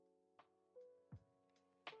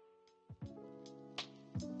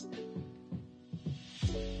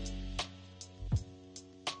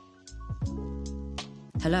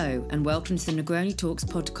Hello and welcome to the Negroni Talks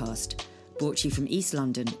podcast, brought to you from East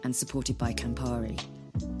London and supported by Campari.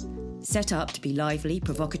 Set up to be lively,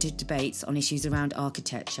 provocative debates on issues around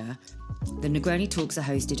architecture, the Negroni Talks are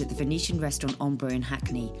hosted at the Venetian restaurant Ombre in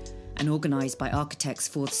Hackney and organised by Architects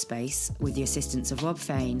Fourth Space with the assistance of Rob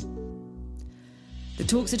Fiehn. The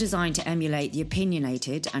talks are designed to emulate the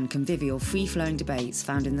opinionated and convivial free-flowing debates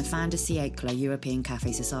found in the fin de siècle European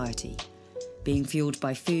Café Society, being fuelled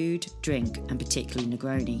by food, drink and particularly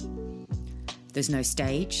Negroni. There's no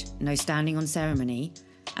stage, no standing on ceremony,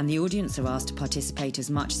 and the audience are asked to participate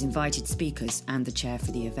as much as invited speakers and the chair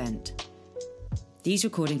for the event. These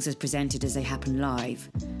recordings are presented as they happen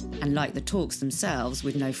live, and like the talks themselves,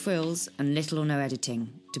 with no frills and little or no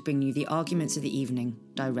editing, to bring you the arguments of the evening,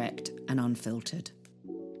 direct and unfiltered.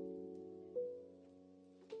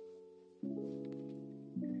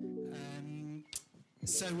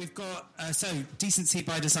 So we've got, Decency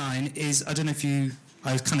By Design is, I don't know if you,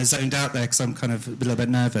 I was kind of zoned out there because I'm kind of a little bit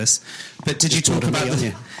nervous, but did you talk about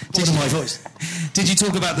the, did you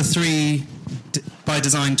talk about the three By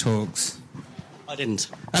Design talks? I didn't.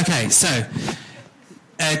 Okay, so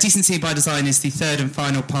Decency By Design is the third and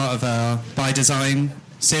final part of our By Design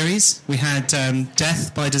series. We had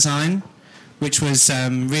Death by Design, which was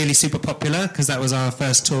really super popular because that was our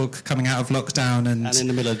first talk coming out of lockdown, and in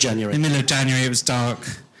the middle of January. In the middle of January, it was dark.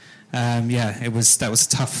 That was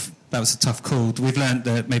a tough call. We've learned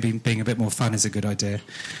that maybe being a bit more fun is a good idea.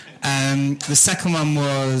 The second one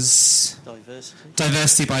was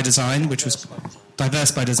Diversity by Design, which was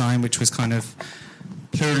Diverse by Design, which was kind of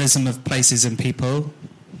pluralism of places and people.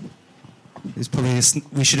 It's probably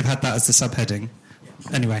we should have had that as the subheading.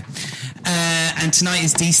 Anyway, and tonight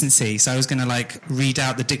is decency, so I was going to read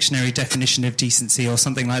out the dictionary definition of decency or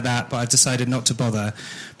something like that, but I've decided not to bother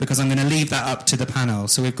because I'm going to leave that up to the panel.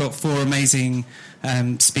 So we've got four amazing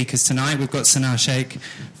speakers tonight. We've got Shaikh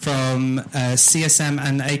from CSM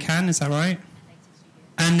and ACAN, is that right?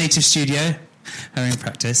 And Native Studio, her in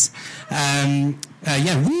practice.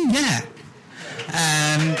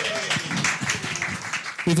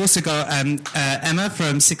 We've also got Emma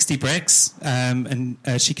from 60 Bricks, and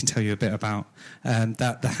she can tell you a bit about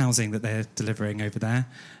the housing that they're delivering over there.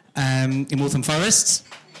 In Waltham Forest,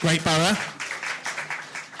 great borough.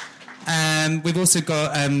 We've also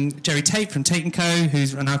got Jerry Tate from Tate Co,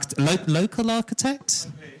 who's an local architect?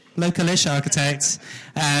 Localish architect,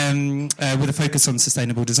 with a focus on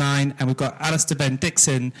sustainable design. And we've got Alasdair Ben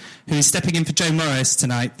Dixon, who is stepping in for Joe Morris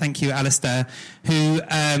tonight. Thank you, Alasdair, who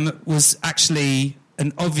was actually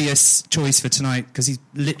an obvious choice for tonight because he's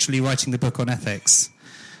literally writing the book on ethics.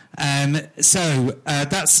 So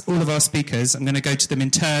that's all of our speakers. I'm going to go to them in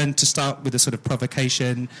turn to start with a sort of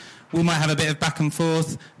provocation. We might have a bit of back and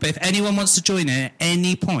forth, but if anyone wants to join in at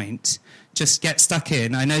any point, just get stuck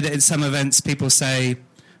in. I know that in some events people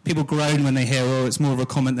groan when they hear, oh, it's more of a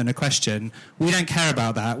comment than a question. We don't care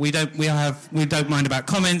about that. We don't mind about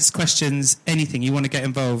comments, questions, anything. You want to get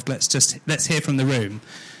involved, let's hear from the room.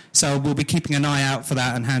 So we'll be keeping an eye out for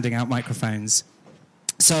that and handing out microphones.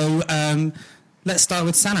 So let's start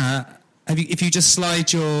with Sana. If you just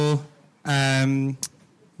slide your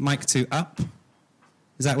mic to up.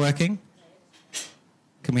 Is that working?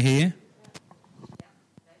 Can we hear you?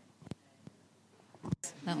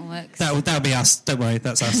 That one works. That'll be us. Don't worry,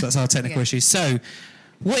 that's us. That's our technical issue. So,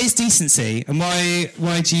 what is decency, and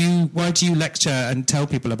why do you lecture and tell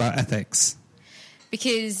people about ethics?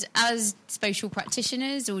 Because as spatial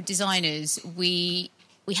practitioners or designers, we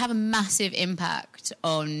have a massive impact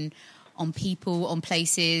on people, on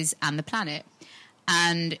places, and the planet,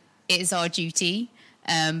 and it is our duty,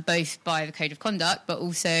 both by the code of conduct, but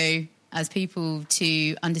also as people,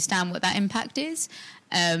 to understand what that impact is.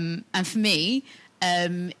 And for me,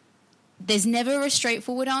 there's never a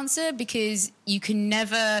straightforward answer because you can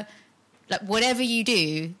never, whatever you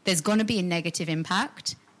do, there's going to be a negative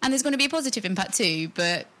impact and there's going to be a positive impact too.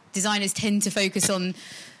 But designers tend to focus on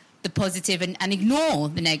the positive and ignore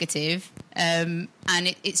the negative. And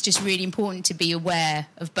it's just really important to be aware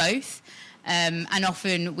of both. And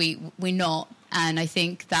often we're not. And I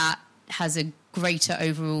think that has a greater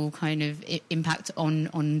overall kind of impact on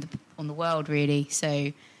the world, really.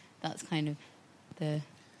 So that's kind of the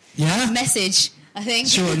message, I think.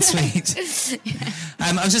 Short and sweet.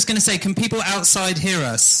 I was just going to say, can people outside hear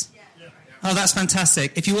us? Yeah. Oh, that's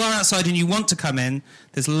fantastic. If you are outside and you want to come in,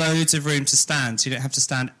 there's loads of room to stand, so you don't have to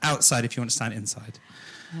stand outside if you want to stand inside.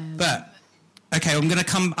 But okay, I'm going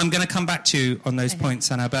to come back to you on those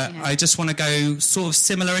points, Anna. But I just want to go sort of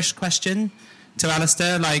similar-ish question to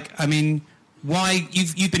Alasdair. Why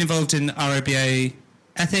you've been involved in ROBA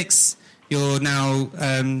ethics? You're now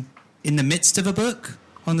in the midst of a book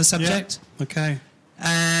on the subject. Yeah. Okay.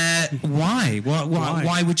 Why?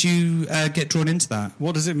 Why would you get drawn into that?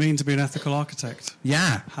 What does it mean to be an ethical architect?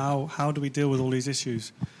 Yeah. How do we deal with all these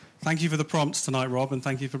issues? Thank you for the prompts tonight, Rob, and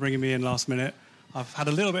thank you for bringing me in last minute. I've had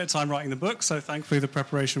a little bit of time writing the book, so thankfully the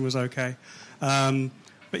preparation was okay.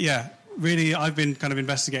 But yeah, really, I've been kind of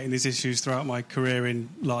investigating these issues throughout my career in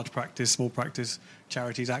large practice, small practice,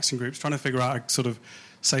 charities, action groups, trying to figure out a sort of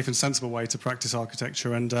safe and sensible way to practice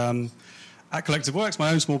architecture. And at Collective Works,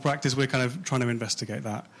 my own small practice, we're kind of trying to investigate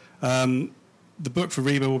that. The book for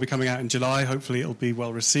REBA will be coming out in July. Hopefully it'll be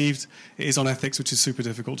well received. It is on ethics, which is super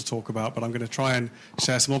difficult to talk about, but I'm going to try and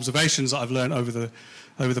share some observations that I've learned over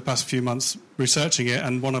the past few months researching it,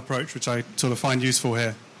 and one approach which I sort of find useful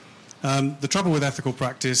here. The trouble with ethical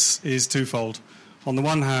practice is twofold. On the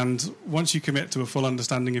one hand, once you commit to a full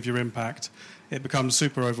understanding of your impact, it becomes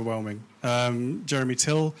super overwhelming. Jeremy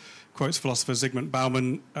Till quotes philosopher Zygmunt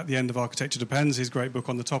Bauman at the end of Architecture Depends, his great book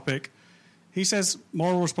on the topic. He says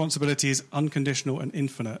moral responsibility is unconditional and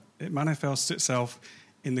infinite. It manifests itself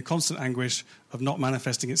in the constant anguish of not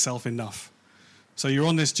manifesting itself enough. So you're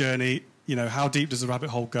on this journey, you know, how deep does the rabbit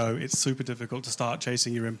hole go? It's super difficult to start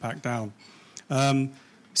chasing your impact down.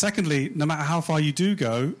 Secondly, no matter how far you do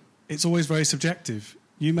go, it's always very subjective.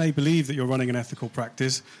 You may believe that you're running an ethical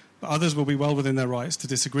practice, but others will be well within their rights to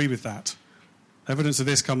disagree with that. Evidence of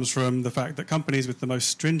this comes from the fact that companies with the most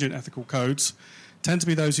stringent ethical codes tend to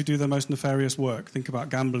be those who do the most nefarious work. Think about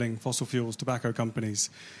gambling, fossil fuels, tobacco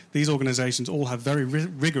companies. These organisations all have very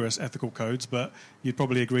rigorous ethical codes, but you'd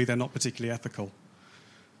probably agree they're not particularly ethical.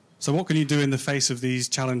 So what can you do in the face of these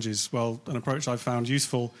challenges? Well, an approach I've found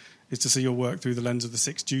useful is to see your work through the lens of the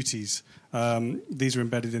 6 duties. These are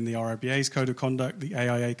embedded in the RIBA's Code of Conduct, the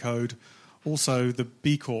AIA Code, also the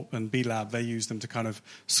B Corp and B Lab. They use them to kind of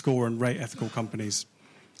score and rate ethical companies.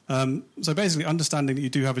 So basically understanding that you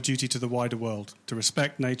do have a duty to the wider world, to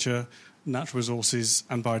respect nature, natural resources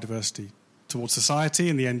and biodiversity, towards society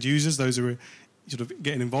and the end users, those who are sort of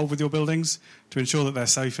getting involved with your buildings, to ensure that they're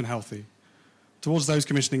safe and healthy, towards those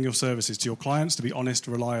commissioning your services, to your clients, to be honest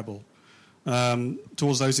and reliable,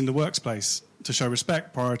 towards those in the workplace, to show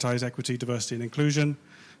respect, prioritise equity, diversity and inclusion,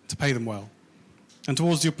 to pay them well, and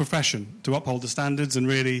towards your profession, to uphold the standards and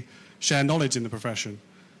really share knowledge in the profession.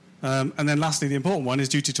 And then lastly, the important one is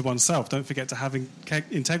duty to oneself. Don't forget to have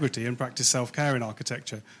integrity and practice self-care in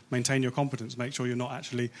architecture. Maintain your competence. Make sure you're not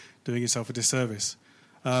actually doing yourself a disservice.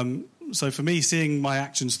 So for me, seeing my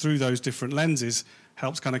actions through those different lenses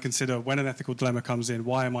helps kind of consider when an ethical dilemma comes in,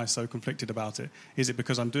 why am I so conflicted about it? Is it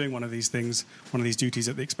because I'm doing one of these things, one of these duties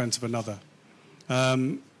at the expense of another?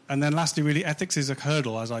 And then lastly, really, ethics is a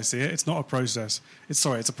hurdle, as I see it. It's not a process. It's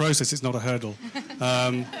a process, it's not a hurdle.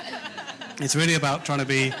 It's really about trying to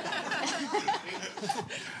be...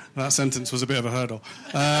 That sentence was a bit of a hurdle.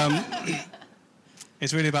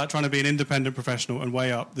 It's really about trying to be an independent professional and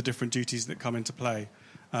weigh up the different duties that come into play.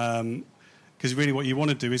 Because really what you want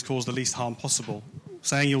to do is cause the least harm possible.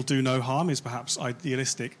 Saying you'll do no harm is perhaps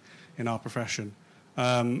idealistic in our profession.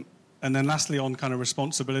 And then lastly, on kind of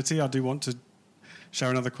responsibility, I do want to share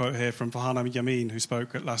another quote here from Fiehn Yamin, who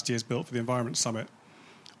spoke at last year's Built for the Environment Summit.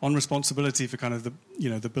 On responsibility for kind of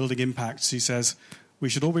the building impacts, he says, we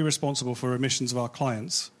should all be responsible for emissions of our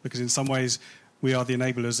clients, because in some ways we are the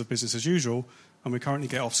enablers of business as usual, and we currently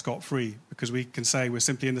get off scot-free because we can say we're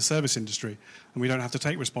simply in the service industry and we don't have to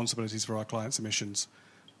take responsibilities for our clients' emissions.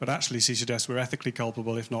 But actually, she suggests we're ethically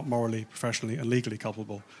culpable, if not morally, professionally and legally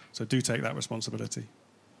culpable. So do take that responsibility.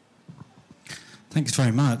 Thanks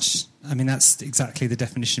very much. I mean, that's exactly the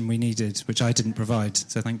definition we needed, which I didn't provide,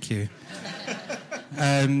 so thank you.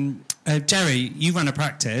 Jerry, you run a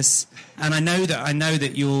practice, and I know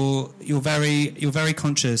that you're very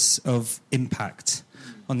conscious of impact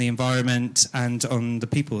on the environment and on the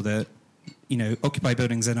people that occupy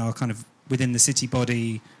buildings and are kind of within the city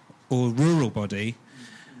body or rural body.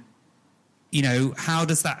 How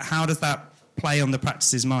does that play on the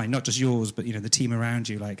practice's mind? Not just yours, but the team around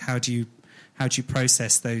you. Like, how do you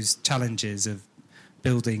process those challenges of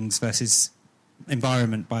buildings versus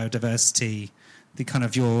environment, biodiversity? The kind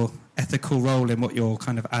of your ethical role in what you're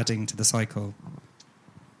kind of adding to the cycle.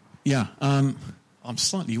 Yeah, I'm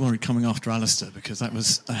slightly worried coming after Alasdair because that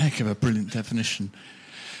was a heck of a brilliant definition.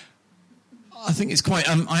 I think it's quite.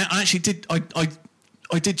 I actually did.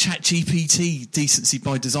 I did chat GPT Decency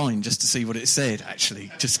by Design just to see what it said.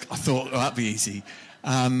 Actually, I thought that'd be easy,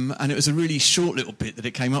 and it was a really short little bit that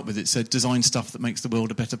it came up with. It said design stuff that makes the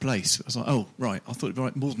world a better place. I was like, oh right, I thought it'd be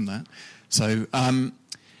right more than that. So.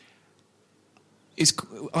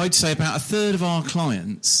 I'd say about a third of our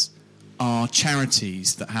clients are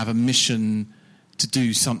charities that have a mission to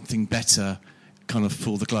do something better kind of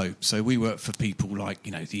for the globe. So we work for people like,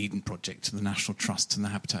 the Eden Project and the National Trust and the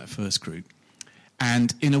Habitat First Group.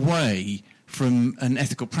 And in a way, from an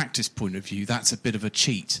ethical practice point of view, that's a bit of a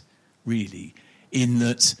cheat, really, in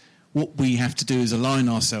that what we have to do is align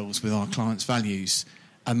ourselves with our clients' values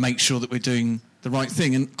and make sure that we're doing the right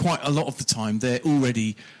thing. And quite a lot of the time, they're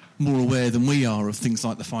already more aware than we are of things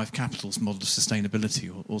like the 5 capitals model of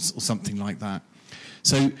sustainability or something like that.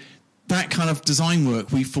 So that kind of design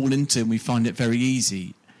work we fall into and we find it very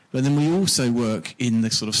easy. But then we also work in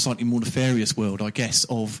the sort of slightly more nefarious world, I guess,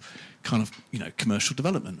 of kind of, commercial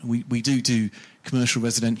development. We do commercial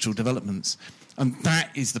residential developments. And that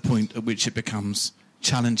is the point at which it becomes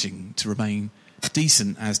challenging to remain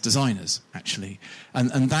decent as designers, actually.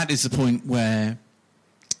 And that is the point where,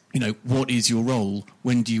 what is your role?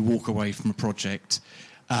 When do you walk away from a project?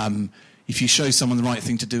 If you show someone the right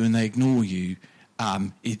thing to do and they ignore you,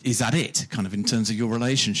 is that it, kind of, in terms of your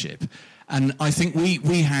relationship? And I think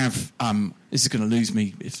we have, this is going to lose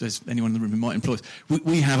me if there's anyone in the room who might employ us,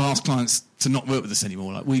 we have asked clients to not work with us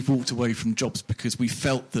anymore. Like, we've walked away from jobs because we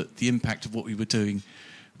felt that the impact of what we were doing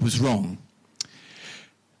was wrong.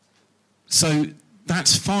 So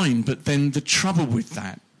that's fine, but then the trouble with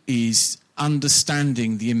that is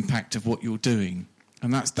understanding the impact of what you're doing.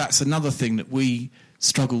 And that's another thing that we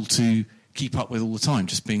struggle to keep up with all the time,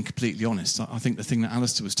 just being completely honest. I think the thing that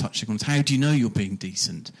Alasdair was touching on is, how do you know you're being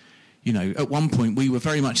decent? At one point we were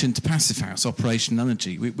very much into passive house, operational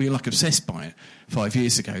energy. We were like obsessed by it 5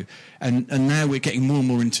 years ago. And now we're getting more and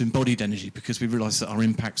more into embodied energy because we realised that our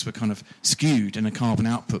impacts were kind of skewed in a carbon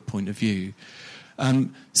output point of view.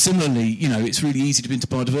 Similarly, it's really easy to be into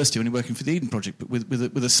biodiversity when you're working for the Eden Project, but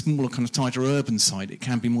with a smaller kind of tighter urban side, it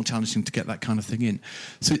can be more challenging to get that kind of thing in.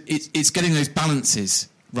 So it's getting those balances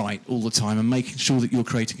right all the time and making sure that you're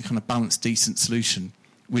creating a kind of balanced, decent solution,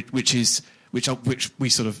 which we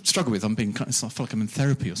sort of struggle with. I feel like I'm in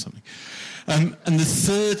therapy or something. And the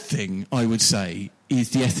third thing I would say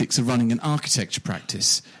is the ethics of running an architecture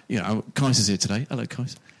practice. Kais is here today. Hello,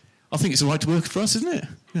 Kais. I think it's all right to work for us, isn't it?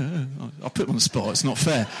 Yeah, I'll put him on the spot. It's not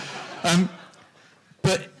fair.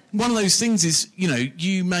 But one of those things is,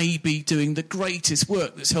 you may be doing the greatest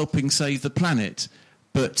work that's helping save the planet,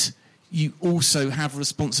 but you also have a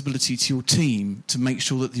responsibility to your team to make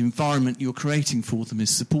sure that the environment you're creating for them is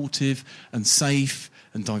supportive and safe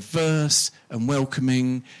and diverse and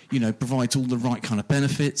welcoming, provides all the right kind of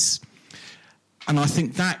benefits. And I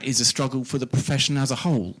think that is a struggle for the profession as a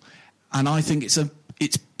whole. And I think it's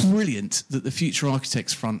brilliant that the Future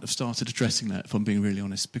Architects Front have started addressing that, if I'm being really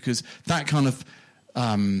honest, because that kind of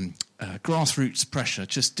grassroots pressure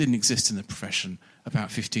just didn't exist in the profession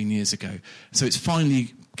about 15 years ago. So it's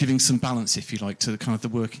finally giving some balance, if you like, to the kind of the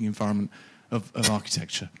working environment of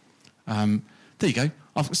architecture. There you go.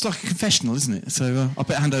 It's like a confessional, isn't it? So I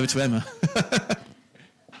better hand over to Emma.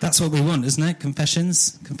 That's what we want, isn't it?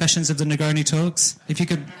 Confessions of the Negroni talks. If you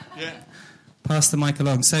could pass the mic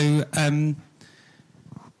along. So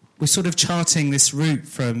we're sort of charting this route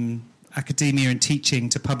from academia and teaching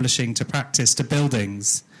to publishing to practice to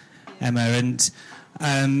buildings, Emma,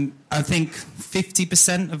 and I think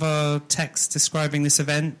 50% of our text describing this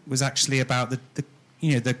event was actually about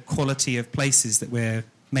the quality of places that we're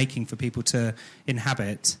making for people to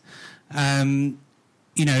inhabit. How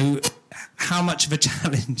much of a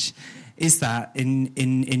challenge is that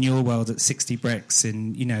in your world at 60 bricks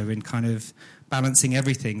in kind of balancing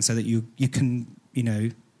everything so that you can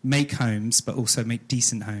make homes but also make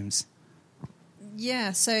decent homes?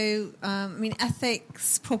 Yeah, so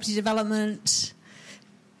ethics, property development,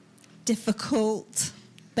 difficult,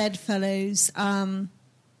 bedfellows. Our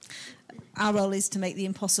role is to make the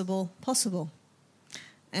impossible possible.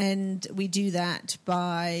 And we do that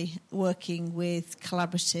by working with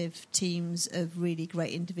collaborative teams of really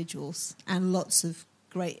great individuals and lots of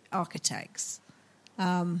great architects.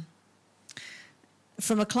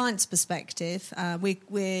 From a client's perspective,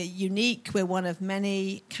 we're unique. We're one of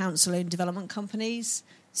many council-owned development companies.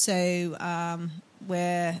 So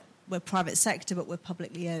we're private sector, but we're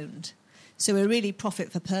publicly owned. So we're really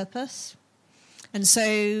profit for purpose. And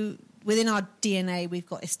so within our DNA, we've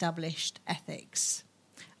got established ethics.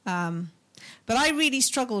 But I really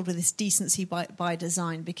struggled with this decency by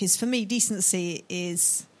design because for me, decency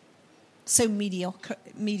is so mediocre.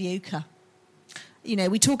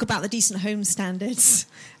 We talk about the decent home standards,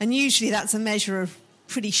 and usually that's a measure of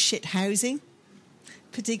pretty shit housing,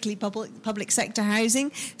 particularly public sector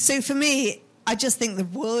housing. So for me, I just think the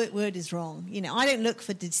word is wrong. I don't look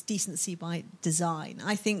for decency by design.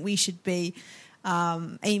 I think we should be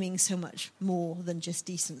aiming so much more than just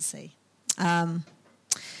decency.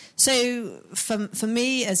 So for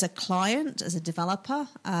me as a client, as a developer,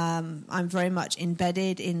 I'm very much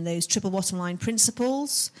embedded in those triple bottom line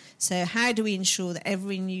principles. So how do we ensure that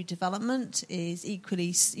every new development is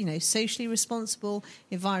equally, socially responsible,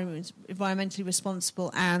 environmentally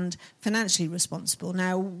responsible, and financially responsible?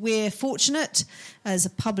 Now, we're fortunate as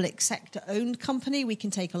a public sector owned company, we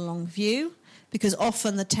can take a long view, because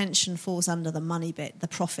often the tension falls under the money bit, the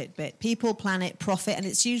profit bit. People, planet, profit, and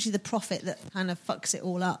it's usually the profit that kind of fucks it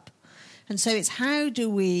all up. And so it's how do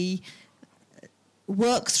we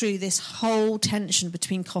work through this whole tension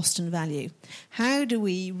between cost and value? How do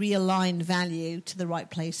we realign value to the right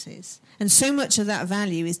places? And so much of that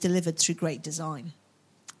value is delivered through great design,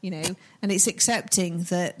 and it's accepting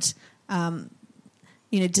that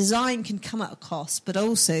design can come at a cost, but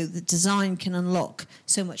also the design can unlock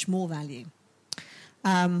so much more value.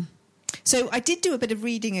 So I did do a bit of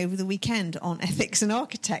reading over the weekend on ethics and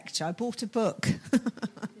architecture. I bought a book,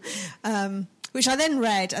 which I then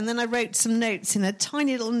read, and then I wrote some notes in a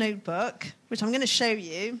tiny little notebook, which I'm going to show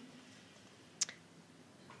you.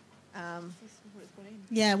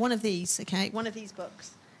 One of these, okay, one of these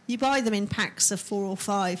books. You buy them in packs of 4 or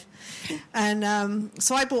 5. And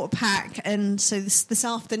so I bought a pack, and so this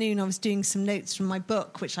afternoon I was doing some notes from my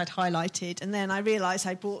book, which I'd highlighted, and then I realised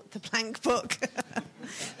I bought the blank book.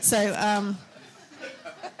 So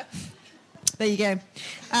there you go.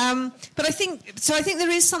 But I think there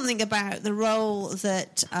is something about the role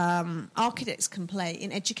that architects can play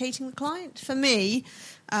in educating the client. For me,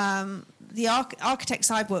 the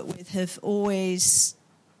architects I've worked with have always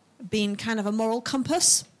been kind of a moral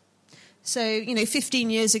compass. So,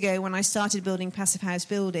 15 years ago when I started building passive house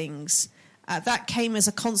buildings, that came as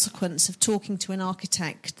a consequence of talking to an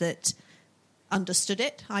architect that understood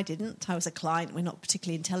it. I didn't. I was a client. We're not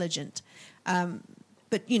particularly intelligent.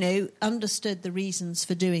 But, understood the reasons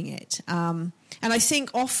for doing it. And I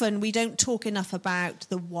think often we don't talk enough about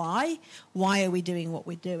the why. Why are we doing what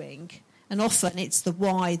we're doing? And often it's the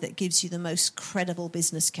why that gives you the most credible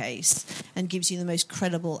business case and gives you the most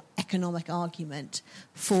credible economic argument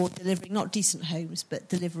for delivering not decent homes, but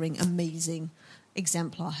delivering amazing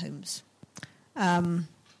exemplar homes. From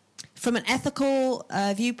an ethical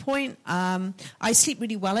viewpoint, I sleep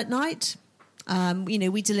really well at night.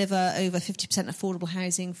 We deliver over 50% affordable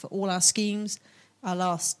housing for all our schemes. Our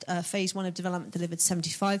last phase 1 of development delivered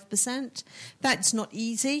 75%. That's not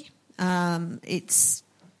easy. It's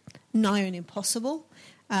nigh on impossible.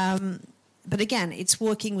 But again, it's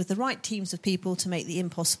working with the right teams of people to make the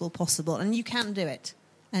impossible possible. And you can do it.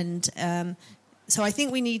 And so I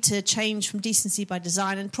think we need to change from decency by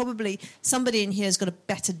design. And probably somebody in here has got a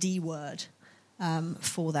better D word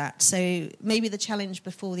for that. So maybe the challenge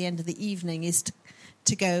before the end of the evening is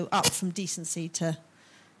to go up from decency to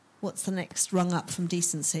what's the next rung up from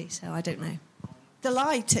decency. So I don't know.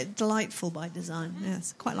 Delightful by design.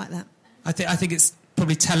 Yes, quite like that. I think it's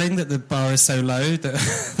probably telling that the bar is so low that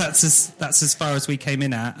that's as far as we came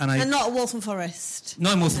in at. And not Waltham Forest.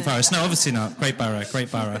 Not in Waltham Forest. No, obviously not. Great borough.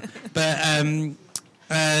 But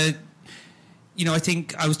I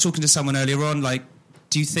think I was talking to someone earlier on. Like,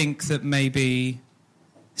 do you think that maybe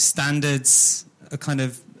standards are kind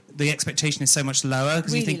of the expectation is so much lower?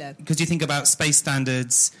 Really low. Because you think about space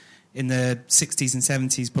standards in the 60s and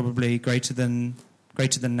 70s, probably greater than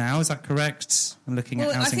now. Is that correct? I'm looking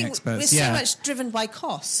at housing experts. We're so much driven by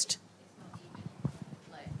cost.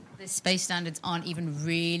 The space standards aren't even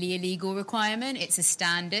really a legal requirement. It's a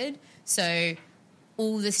standard. So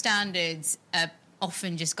all the standards are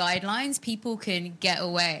often just guidelines. People can get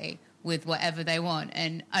away with whatever they want.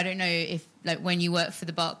 And I don't know if, when you work for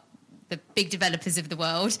the big developers of the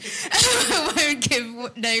world, I won't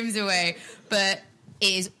give names away, but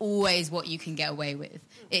it is always what you can get away with.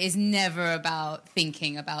 It is never about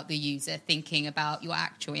thinking about the user, thinking about your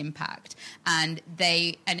actual impact. And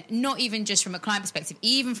not even just from a client perspective,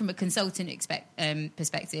 even from a consultant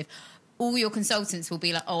perspective, all your consultants will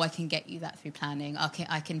be like, oh, I can get you that through planning.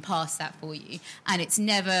 I can pass that for you. And it's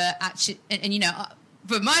never actually,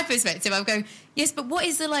 from my perspective, I'm going, yes, but what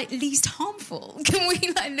is the least harmful? Can we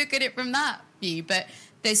look at it from that view? But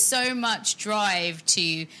there's so much drive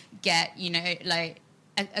to get,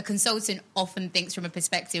 a consultant often thinks from a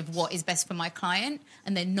perspective, what is best for my client,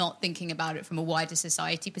 and they're not thinking about it from a wider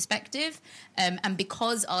society perspective. And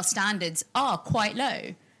because our standards are quite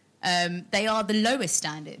low, they are the lowest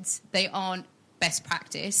standards. They aren't best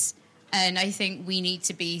practice. And I think we need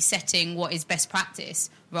to be setting what is best practice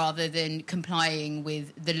rather than complying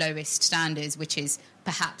with the lowest standards, which is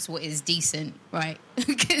perhaps what is decent, right?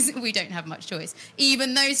 Because we don't have much choice.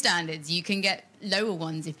 Even those standards, you can get lower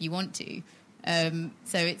ones if you want to.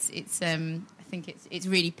 So I think it's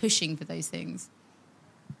really pushing for those things.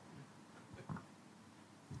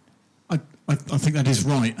 I think that is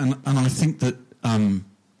right, and I think that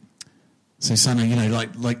so Sana,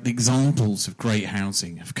 like the examples of great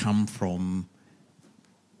housing have come from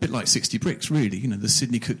a bit like 60 Bricks, really. The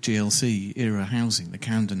Sydney Cook GLC era housing, the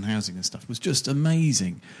Camden housing and stuff was just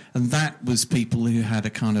amazing, and that was people who had a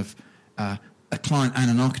kind of a client and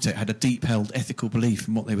an architect had a deep-held ethical belief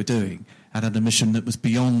in what they were doing and had a mission that was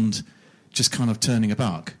beyond just kind of turning a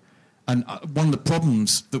buck. And one of the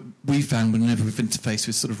problems that we found whenever we've interfaced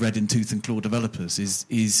with sort of red in tooth and claw developers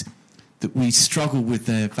is that we struggle with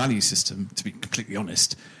their value system, to be completely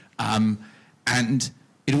honest. And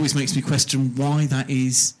it always makes me question why that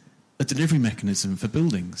is a delivery mechanism for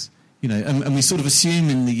buildings. And we sort of assume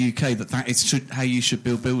in the UK that is how you should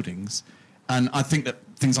build buildings. And I think that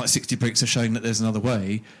things like 60 Bricks are showing that there's another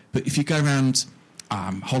way. But if you go around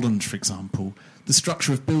Holland, for example, the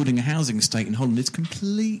structure of building a housing estate in Holland is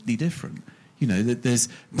completely different. There's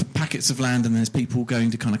packets of land and there's people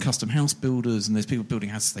going to kind of custom house builders and there's people building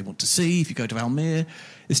houses they want to see. If you go to Almere,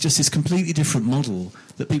 it's just this completely different model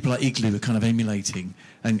that people like Igloo are kind of emulating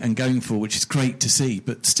and going for, which is great to see.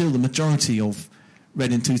 But still, the majority of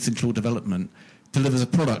red in tooth and claw development delivers a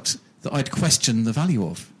product that I'd question the value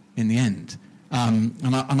of in the end. And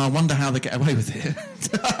I wonder how they get away with it.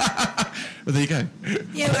 Well, there you go.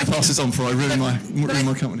 Yeah, I pass this on before I ruin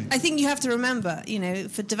my company. I think you have to remember,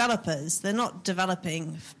 for developers, they're not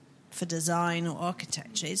developing for design or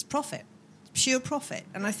architecture. It's profit, pure profit.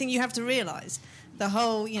 And I think you have to realise the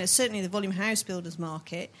whole, certainly the volume house builders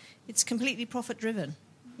market, it's completely profit-driven.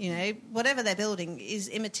 Whatever they're building is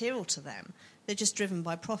immaterial to them. They're just driven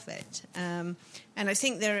by profit. And I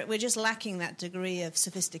think we're just lacking that degree of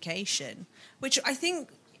sophistication, which I think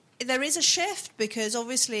there is a shift because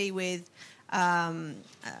obviously with,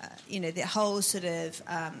 the whole sort of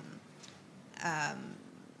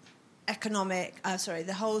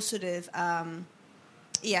the whole sort of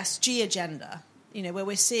ESG agenda, where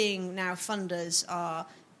we're seeing now funders are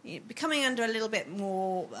becoming under a little bit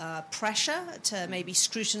more pressure to maybe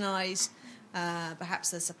scrutinise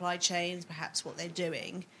perhaps their supply chains, perhaps what they're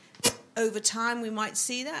doing. Over time, we might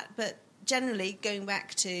see that, but generally, going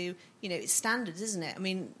back to, it's standards, isn't it? I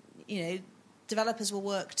mean, developers will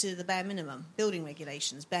work to the bare minimum, building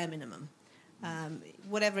regulations, bare minimum,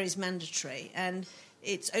 whatever is mandatory. And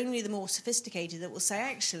it's only the more sophisticated that will say,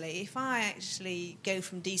 actually, if I actually go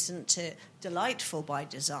from decent to delightful by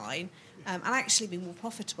design, I'll actually be more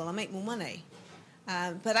profitable, I'll make more money.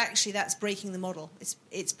 But actually, that's breaking the model.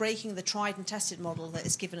 It's breaking the tried and tested model that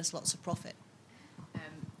has given us lots of profit.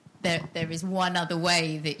 There is one other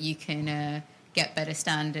way that you can get better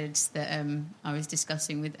standards that I was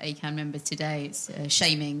discussing with ACAN members today. It's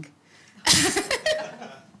shaming. I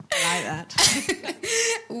like that.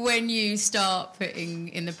 When you start putting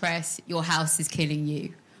in the press, your house is killing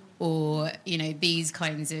you, or, these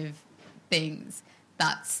kinds of things,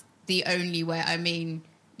 that's the only way. I mean,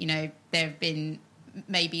 there have been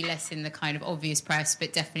maybe less in the kind of obvious press,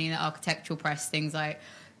 but definitely in the architectural press, things like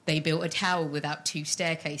they built a tower without 2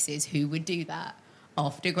 staircases. Who would do that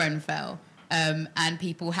after Grenfell? And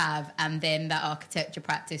people have, and then that architecture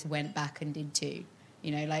practice went back and did too.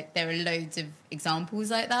 There are loads of examples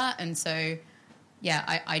like that, and so,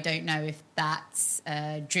 yeah, I don't know if that's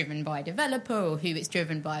driven by a developer or who it's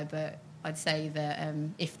driven by, but I'd say that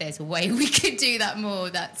if there's a way we could do that more,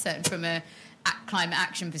 that's from a climate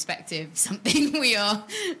action perspective, something we are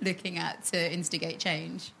looking at to instigate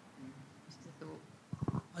change.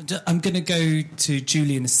 I'm going to go to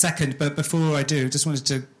Julie in a second, but before I do, just wanted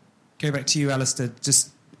to go back to you, Alasdair,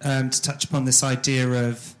 just to touch upon this idea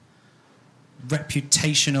of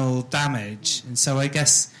reputational damage. And so I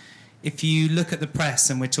guess if you look at the press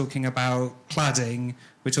and we're talking about cladding,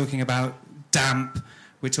 we're talking about damp,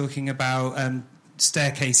 we're talking about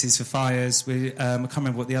staircases for fires, I can't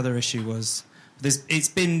remember what the other issue was. It's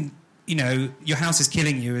been, your house is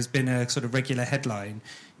killing you has been a sort of regular headline.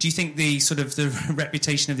 Do you think the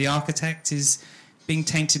reputation of the architect is being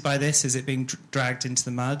tainted by this? Is it being dragged into the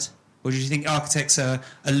mud? Or do you think architects are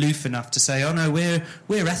aloof enough to say, oh no,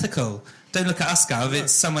 we're ethical. Don't look at us, Gov,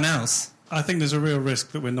 it's someone else. I think there's a real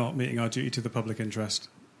risk that we're not meeting our duty to the public interest.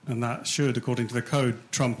 And that should, according to the code,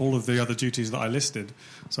 trump all of the other duties that I listed.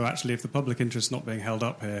 So actually, if the public interest is not being held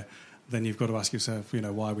up here, then you've got to ask yourself,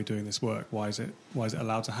 why are we doing this work? Why is it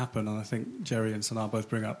allowed to happen? And I think Jerry and Sana both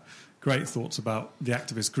bring up great thoughts about the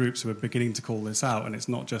activist groups who are beginning to call this out. And it's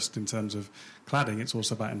not just in terms of cladding, it's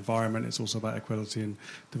also about environment, it's also about equality and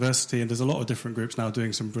diversity. And there's a lot of different groups now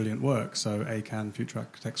doing some brilliant work. So ACAN, Future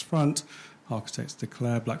Architects Front, Architects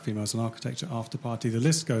Declare, Black Females in Architecture, After Party. The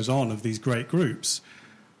list goes on of these great groups.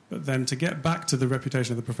 But then to get back to the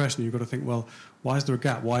reputation of the profession, you've got to think, well, why is there a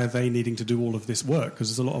gap? Why are they needing to do all of this work? Because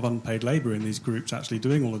there's a lot of unpaid labour in these groups actually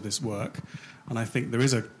doing all of this work. And I think there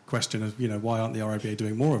is a question of, why aren't the RIBA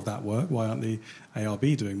doing more of that work? Why aren't the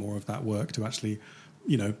ARB doing more of that work to actually,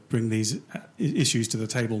 bring these issues to the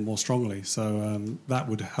table more strongly? So that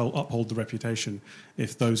would help uphold the reputation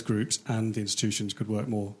if those groups and the institutions could work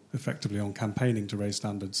more effectively on campaigning to raise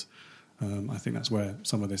standards. I think that's where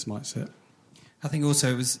some of this might sit. I think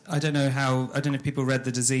also it was, I don't know if people read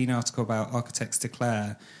the Design article about Architects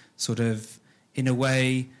Declare, sort of, in a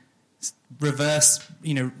way, reverse,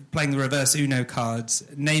 playing the reverse Uno cards,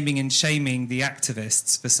 naming and shaming the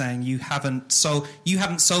activists for saying you haven't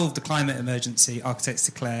solved the climate emergency, Architects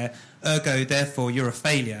Declare, ergo, therefore, you're a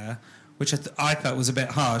failure, which I felt was a bit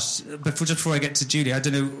harsh. Before I get to Julie, I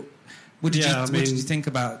don't know, what did you think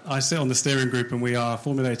about? I sit on the steering group and we are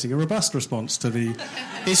formulating a robust response to the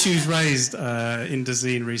issues raised in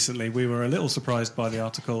Design recently. We were a little surprised by the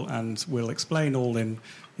article and we'll explain all in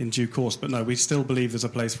due course. But no, we still believe there's a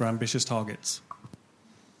place for ambitious targets.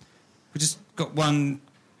 We just got one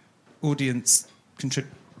audience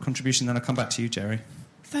contribution, then I'll come back to you, Jerry.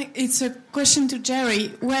 It's a question to Jerry.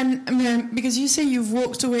 Because you say you've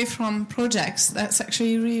walked away from projects, that's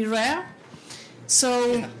actually really rare.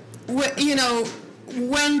 So...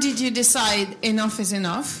 when did you decide enough is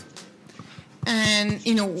enough? And,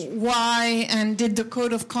 why? And did the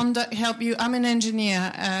code of conduct help you? I'm an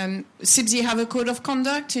engineer. SIBSI have a code of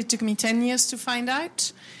conduct. It took me 10 years to find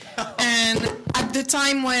out. And at the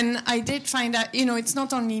time when I did find out, it's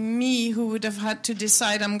not only me who would have had to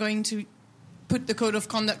decide I'm going to put the code of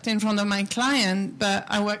conduct in front of my client, but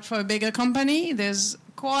I worked for a bigger company. There's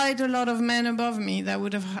quite a lot of men above me that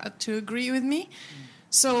would have had to agree with me.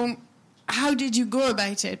 So how did you go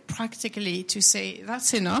about it practically to say,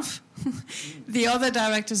 that's enough? The other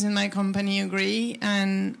directors in my company agree,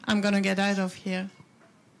 and I'm going to get out of here.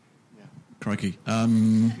 Crikey.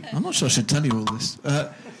 I'm not sure I should tell you all this.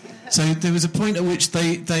 So there was a point at which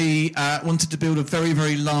they wanted to build a very,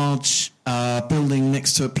 very large building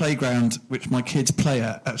next to a playground, which my kids play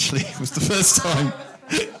at, actually. It was the first time.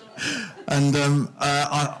 And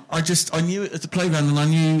I knew it as the playground, and I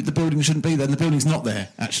knew the building shouldn't be there. And the building's not there,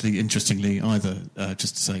 actually, interestingly, either,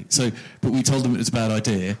 just to say. So, but we told them it was a bad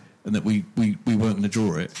idea and that we weren't going to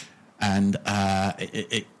draw it. And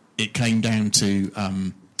it came down to,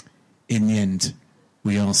 in the end,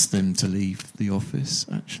 we asked them to leave the office,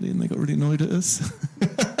 actually, and they got really annoyed at us.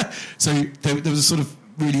 So there was a sort of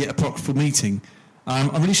really apocryphal meeting. I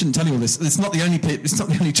really shouldn't tell you all this. It's not the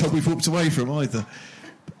only job we've walked away from either.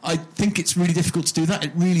 I think it's really difficult to do that.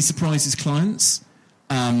 It really surprises clients.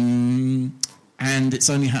 And it's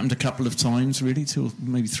only happened a couple of times, really, 2 or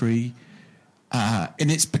maybe 3.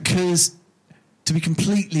 And it's because, to be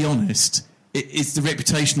completely honest, it's the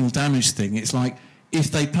reputational damage thing. It's like, if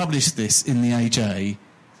they publish this in the AJ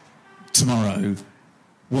tomorrow,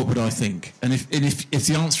 what would I think? And if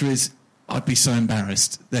the answer is, I'd be so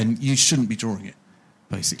embarrassed, then you shouldn't be drawing it,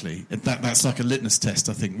 basically. That's like a litmus test,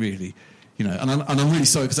 I think, really. And I'm really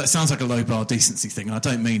sorry, because that sounds like a low-bar decency thing, and I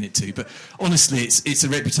don't mean it to, but honestly, it's a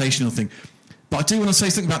reputational thing. But I do want to say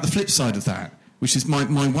something about the flip side of that, which is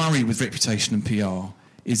my worry with reputation and PR,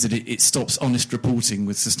 is that it stops honest reporting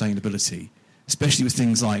with sustainability, especially with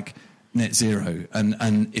things like net zero.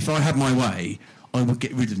 And if I had my way, I would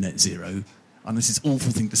get rid of net zero, and this is an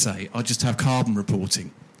awful thing to say, I'd just have carbon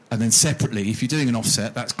reporting. And then separately, if you're doing an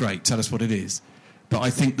offset, that's great, tell us what it is. But I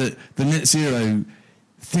think that the net zero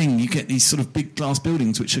thing, you get these sort of big glass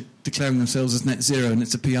buildings which are declaring themselves as net zero, and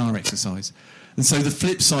it's a PR exercise. And so the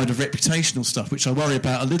flip side of reputational stuff, which I worry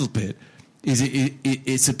about a little bit, is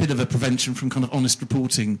it's a bit of a prevention from kind of honest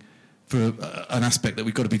reporting for an aspect that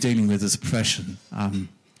we've got to be dealing with as a profession.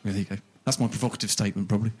 There you go. That's my provocative statement,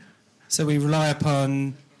 probably. So we rely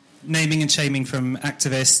upon naming and shaming from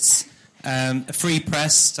activists, a free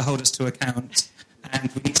press to hold us to account,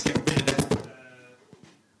 and we need to get rid of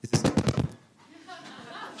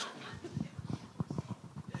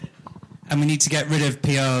and we need to get rid of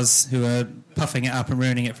PRs who are puffing it up and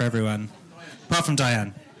ruining it for everyone. Apart from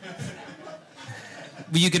Diane.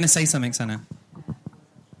 Were you going to say something, Sana?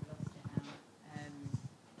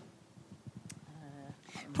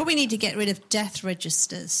 Probably need to get rid of death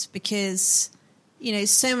registers because,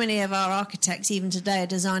 so many of our architects, even today, are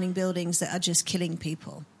designing buildings that are just killing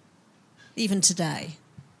people. Even today.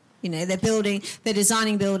 They're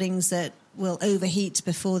designing buildings that will overheat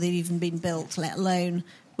before they've even been built, let alone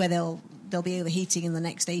where they'll be overheating in the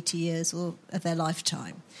next 80 years or of their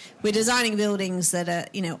lifetime. We're designing buildings that are,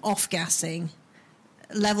 off-gassing,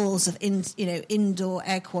 levels of indoor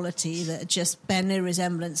air quality that just bear no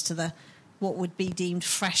resemblance to the what would be deemed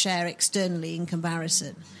fresh air externally in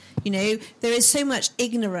comparison. You know, there is so much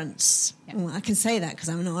ignorance. Well, I can say that because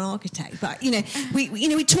I'm not an architect. But, you know,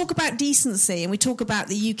 we talk about decency and we talk about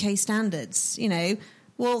the UK standards, you know.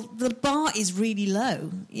 Well, the bar is really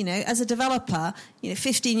low. You know, as a developer,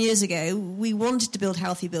 15 years ago, we wanted to build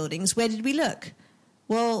healthy buildings. Where did we look?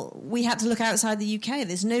 Well, we had to look outside the UK.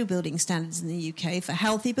 There's no building standards in the UK for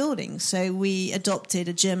healthy buildings. So we adopted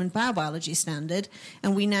a German biobiology standard,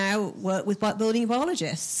 and we now work with building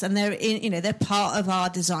biologists. And they're part of our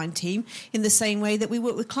design team in the same way that we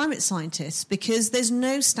work with climate scientists, because there's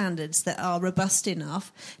no standards that are robust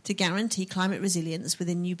enough to guarantee climate resilience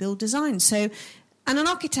within new build design. So, and an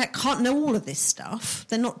architect can't know all of this stuff.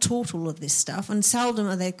 They're not taught all of this stuff, and seldom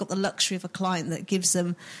are they got the luxury of a client that gives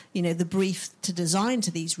them, the brief to design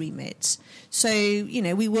to these remits. So,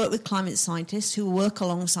 we work with climate scientists who work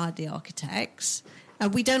alongside the architects.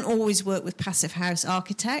 We don't always work with passive house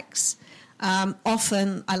architects.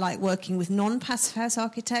 Often I like working with non-passive house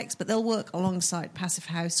architects, but they'll work alongside passive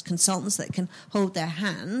house consultants that can hold their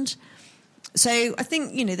hand. So I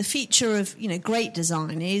think, the feature of, great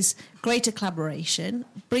design is greater collaboration,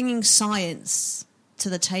 bringing science to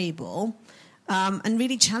the table, and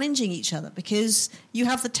really challenging each other, because you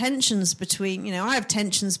have the tensions between, I have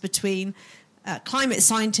tensions between climate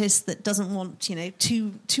scientists that doesn't want,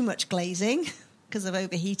 too much glazing because of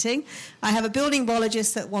overheating. I have a building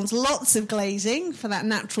biologist that wants lots of glazing for that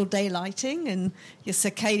natural daylighting and your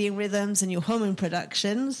circadian rhythms and your hormone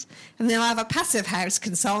productions. And then I have a passive house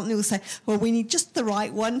consultant who will say, well, we need just the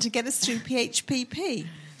right one to get us through PHPP.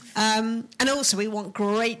 And also we want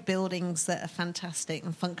great buildings that are fantastic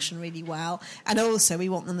and function really well. And also we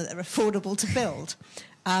want them that are affordable to build.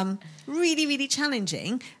 Really, really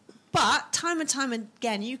challenging. But time and time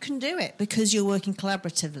again, you can do it because you're working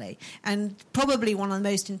collaboratively. And probably one of the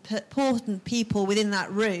most important people within that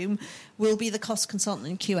room will be the cost consultant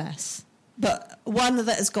in QS. But one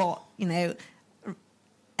that has got,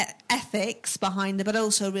 ethics behind it, but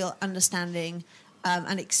also real understanding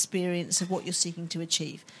and experience of what you're seeking to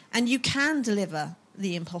achieve. And you can deliver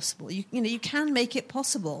the impossible. You can make it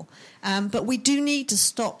possible. But we do need to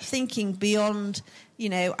stop thinking beyond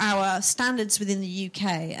our standards within the UK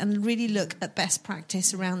and really look at best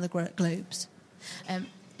practice around the globes.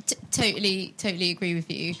 Totally agree with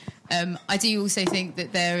you. I do also think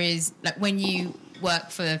that there is, when you work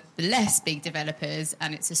for the less big developers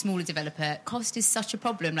and it's a smaller developer, cost is such a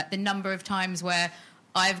problem. The number of times where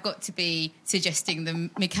I've got to be suggesting the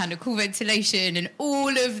mechanical ventilation and all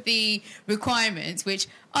of the requirements, which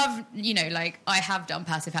I have done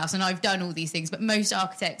passive house and I've done all these things, but most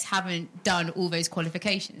architects haven't done all those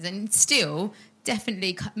qualifications. And still,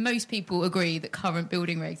 definitely, most people agree that current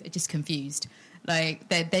building regs are just confused.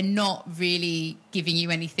 They're not really giving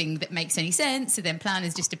you anything that makes any sense, so then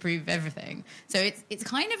planners just approve everything. So it's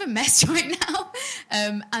kind of a mess right now,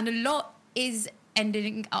 and a lot is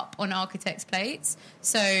ending up on architects' plates.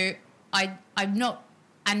 So I'm not,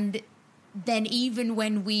 and then even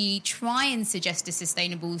when we try and suggest a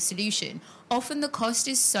sustainable solution, often the cost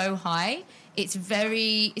is so high, it's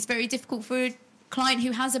very difficult for a client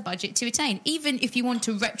who has a budget to attain. Even if you want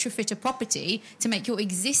to retrofit a property to make your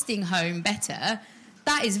existing home better,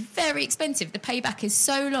 that is very expensive. The payback is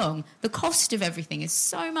so long. The cost of everything is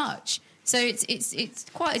so much. So it's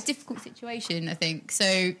quite a difficult situation, I think.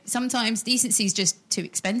 So sometimes decency is just too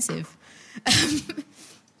expensive. Don't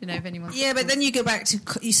know if anyone. Yeah, but then you go back to,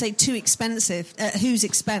 you say too expensive. Whose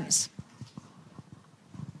expense?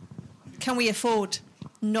 Can we afford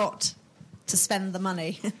not to spend the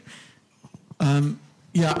money?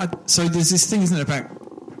 So there's this thing, isn't it, about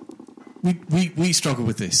we struggle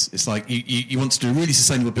with this. It's like you want to do a really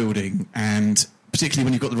sustainable building, and particularly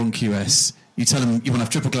when you've got the wrong QS. You tell them you want to have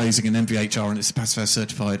triple glazing and MVHR and it's passive house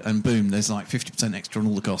certified, and boom, there's 50% extra on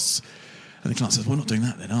all the costs. And the client says, we're not doing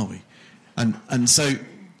that then, are we? And so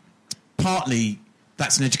partly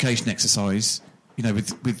that's an education exercise,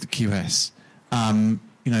 with the QS.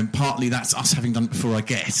 Partly that's us having done it before, I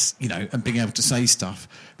guess, and being able to say stuff.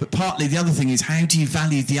 But partly the other thing is, how do you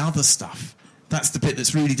value the other stuff? That's the bit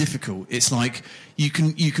that's really difficult. It's like you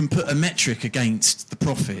can put a metric against the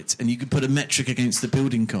profit and you can put a metric against the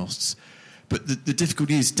building costs. But the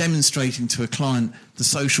difficulty is demonstrating to a client the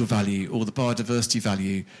social value or the biodiversity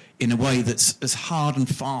value in a way that's as hard and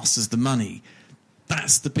fast as the money.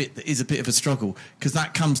 That's the bit that is a bit of a struggle, because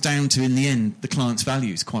that comes down to, in the end, the client's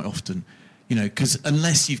values quite often. Because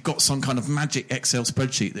unless you've got some kind of magic Excel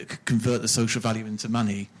spreadsheet that could convert the social value into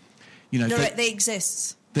money, they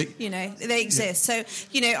exist. They exist. So,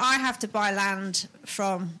 I have to buy land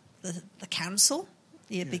from the council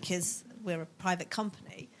because we're a private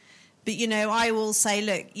company. But, I will say,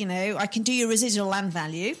 look, I can do your residual land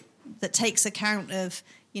value that takes account of,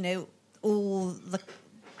 all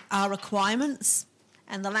our requirements,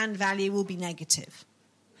 and the land value will be negative.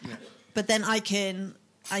 Yeah. But then I can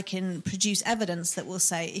produce evidence that will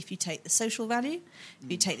say, if you take the social value,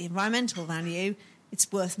 if you take the environmental value,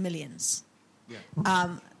 it's worth millions.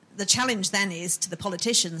 Yeah. The challenge then is to the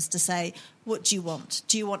politicians to say, what do you want?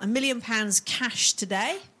 Do you want £1 million cash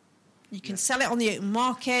today? You can sell it on the open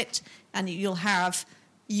market, and you will have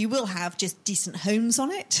just decent homes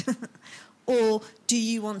on it. Or do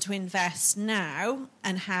you want to invest now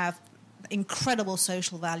and have incredible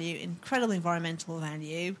social value, incredible environmental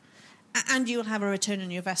value, and you'll have a return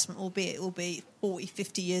on your investment, albeit it will be 40,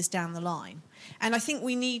 50 years down the line? And I think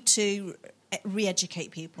we need to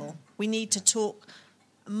re-educate people. We need to talk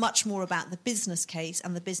much more about the business case,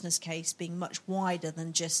 and the business case being much wider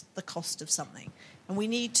than just the cost of something. And we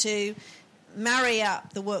need to marry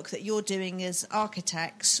up the work that you're doing as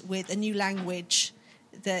architects with a new language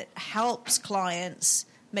that helps clients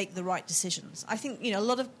make the right decisions. I think,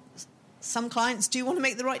 some clients do want to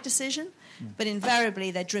make the right decision, but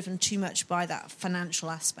invariably they're driven too much by that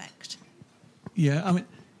financial aspect. Yeah, I mean,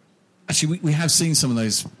 actually, we have seen some of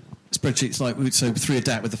those spreadsheets, like so 3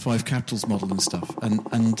 Adapt with the 5 capitals model and stuff,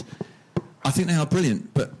 and I think they are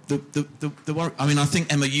brilliant. But the worry, I mean, I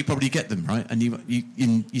think, Emma, you probably get them, right? And you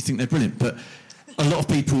think they're brilliant, but a lot of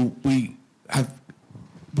people we have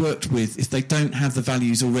worked with, if they don't have the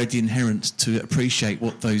values already inherent to appreciate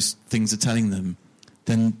what those things are telling them,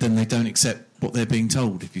 then they don't accept what they're being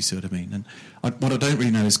told, if you see what I mean. And what I don't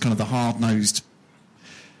really know is kind of the hard-nosed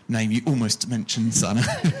name you almost mentioned, Sana.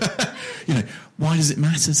 Why does it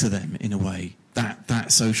matter to them, in a way,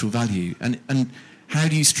 that social value? And how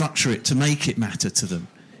do you structure it to make it matter to them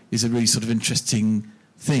is a really sort of interesting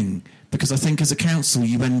thing. Because I think as a council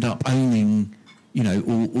you end up owning,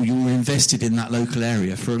 or you're invested in that local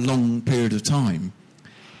area for a long period of time.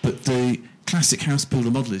 But the classic house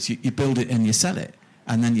builder model is you build it and you sell it,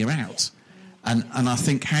 and then you're out. And I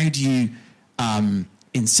think, how do you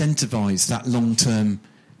incentivise that long-term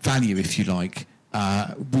value, if you like,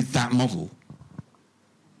 with that model?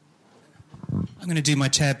 I'm going to do my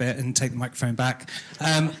chair bit and take the microphone back.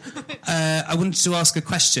 I wanted to ask a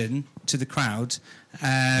question to the crowd,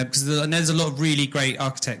 because I know there's a lot of really great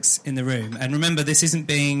architects in the room. And remember, this isn't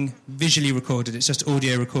being visually recorded, it's just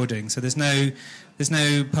audio recording, so there's no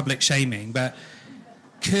public shaming. But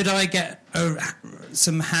could I get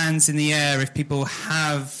some hands in the air if people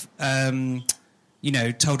have,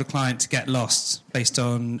 told a client to get lost based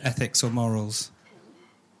on ethics or morals?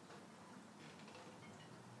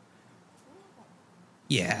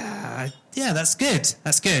 Yeah, that's good.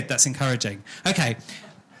 That's encouraging. Okay.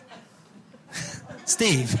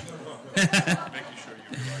 Steve.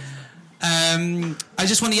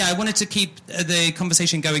 I wanted to keep the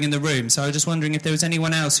conversation going in the room, so I was just wondering if there was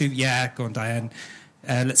anyone else who... Yeah, go on, Diane.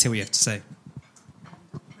 Let's hear what you have to say.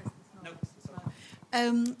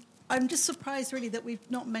 I'm just surprised, really, that we've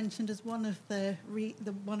not mentioned as one of the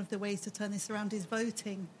ways to turn this around is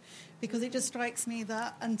voting, because it just strikes me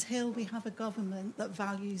that until we have a government that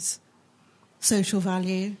values social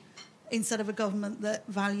value, instead of a government that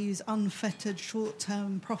values unfettered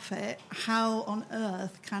short-term profit, how on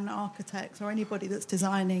earth can architects or anybody that's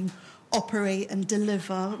designing operate and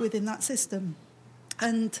deliver within that system?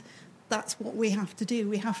 And that's what we have to do.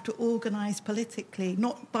 We have to organise politically,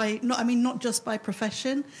 not just by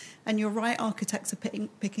profession. And you're right, architects are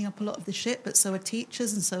picking up a lot of the shit, but so are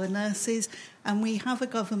teachers and so are nurses. And we have a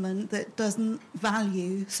government that doesn't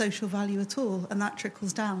value social value at all, and that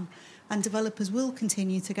trickles down. And developers will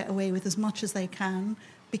continue to get away with as much as they can,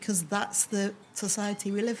 because that's the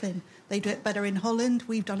society we live in. They do it better in Holland.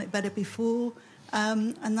 We've done it better before.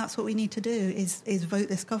 And that's what we need to do, is vote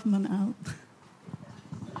this government out.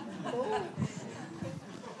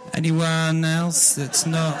 Anyone else that's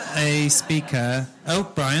not a speaker?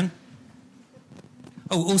 Oh, Brian.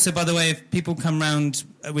 Oh, also, by the way, if people come round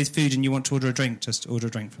with food and you want to order a drink, just order a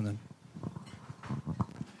drink from them.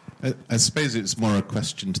 I suppose it's more a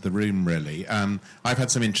question to the room, really. I've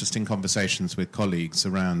had some interesting conversations with colleagues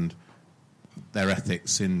around their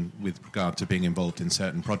ethics with regard to being involved in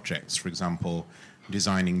certain projects. For example,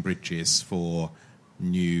 designing bridges for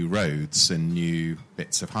new roads and new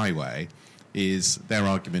bits of highway. Their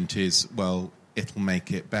argument is, well, it'll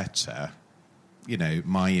make it better.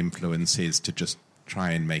 My influence is to just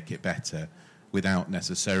try and make it better without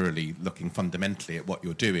necessarily looking fundamentally at what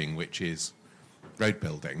you're doing, which is road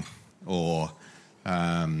building, or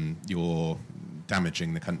you're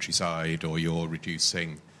damaging the countryside, or you're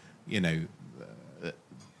reducing,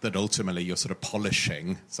 that ultimately you're sort of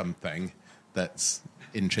polishing something that's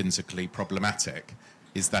intrinsically problematic.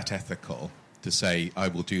 Is that ethical to say, I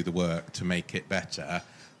will do the work to make it better,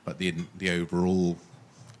 but the overall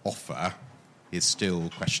offer is still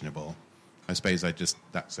questionable? I suppose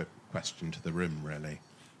that's a question to the room, really,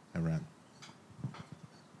 around.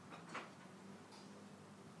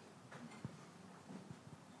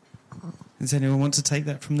 Does anyone want to take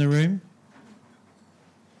that from the room?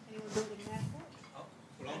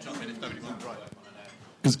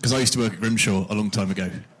 Because I used to work at Grimshaw a long time ago,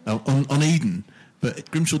 on Eden, but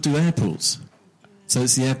Grimshaw do airports. So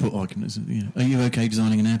it's the airport argument. Are you okay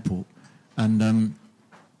designing an airport? And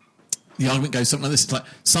the argument goes something like this. It's like,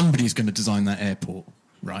 somebody's going to design that airport,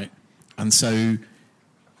 right? And so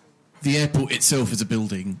the airport itself is a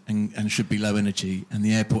building and should be low energy, and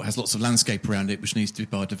the airport has lots of landscape around it, which needs to be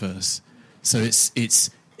biodiverse. So it's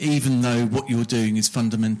even though what you're doing is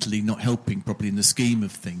fundamentally not helping probably in the scheme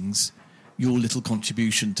of things, your little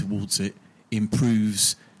contribution towards it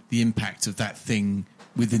improves the impact of that thing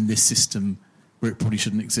within this system where it probably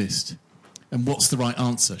shouldn't exist. And what's the right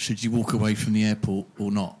answer? Should you walk away from the airport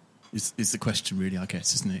or not? Is the question really, I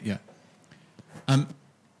guess, isn't it? Yeah.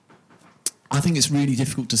 I think it's really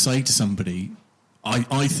difficult to say to somebody,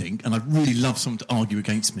 I think, and I'd really love someone to argue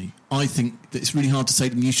against me, I think that it's really hard to say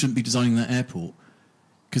to them, you shouldn't be designing that airport,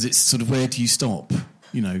 because it's sort of, where do you stop?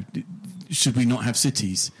 Should we not have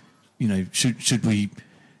cities? Should we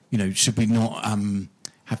not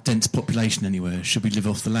have dense population anywhere? Should we live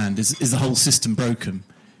off the land? Is the whole system broken?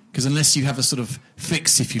 Because unless you have a sort of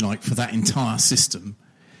fix, if you like, for that entire system,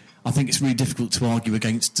 I think it's really difficult to argue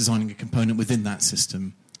against designing a component within that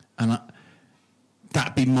system. And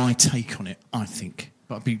that'd be my take on it, I think.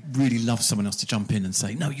 But I'd really love someone else to jump in and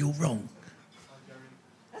say, no, you're wrong.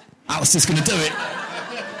 Alasdair's going to do it.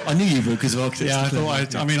 I knew you would because of architecture.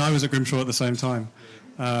 Yeah, I was at Grimshaw at the same time.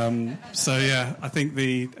 I think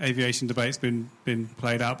the aviation debate's been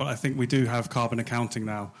played out, but I think we do have carbon accounting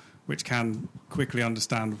now, which can quickly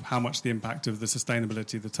understand how much the impact of the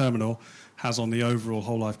sustainability of the terminal has on the overall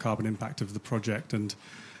whole life carbon impact of the project. And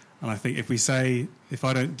I think if we say, if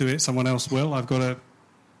I don't do it, someone else will. I've got a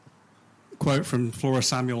quote from Flora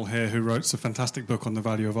Samuel here, who wrote a fantastic book on the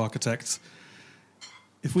value of architects.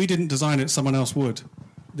 If we didn't design it, someone else would.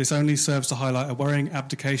 This only serves to highlight a worrying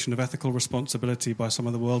abdication of ethical responsibility by some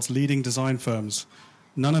of the world's leading design firms.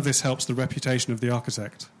 None of this helps the reputation of the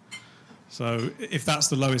architect. So if that's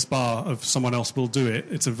the lowest bar of someone else will do it,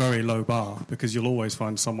 it's a very low bar, because you'll always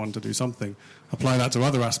find someone to do something. Apply that to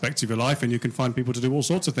other aspects of your life and you can find people to do all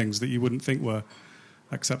sorts of things that you wouldn't think were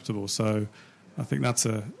acceptable. So I think that's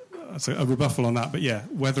a rebuffal on that. But yeah,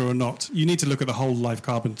 whether or not, you need to look at the whole life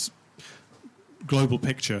carbon global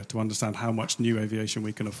picture to understand how much new aviation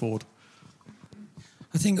we can afford.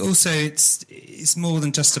 I think also it's more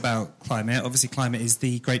than just about climate. Obviously, climate is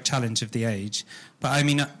the great challenge of the age. But I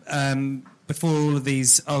mean, before all of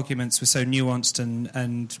these arguments were so nuanced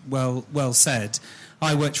and well said,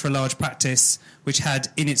 I worked for a large practice which had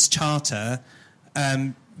in its charter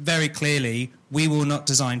very clearly, we will not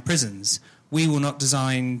design prisons. We will not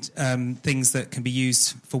design things that can be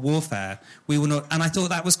used for warfare. We will not, and I thought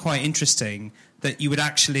that was quite interesting, that you would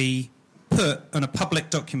actually put on a public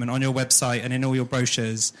document on your website and in all your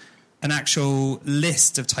brochures an actual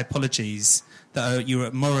list of typologies that you are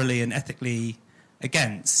morally and ethically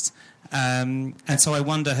against. And so I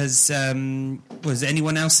wonder, has anyone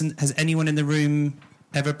in the room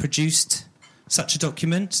ever produced such a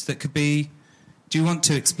document that could be? Do you want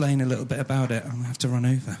to explain a little bit about it? I'm going to have to run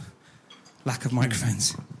over. Lack of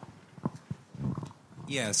microphones.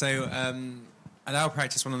 Yeah, so at our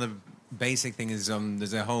practice, one of the basic things is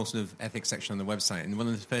there's a whole sort of ethics section on the website, and one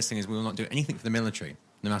of the first things is we will not do anything for the military,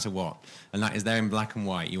 no matter what. And that is there in black and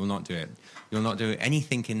white. You will not do it. You will not do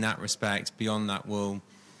anything in that respect beyond that will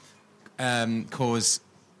cause,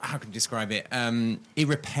 how can you describe it,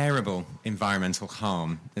 irreparable environmental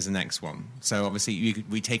harm is the next one. So obviously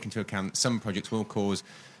we take into account some projects will cause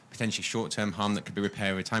potentially short-term harm that could be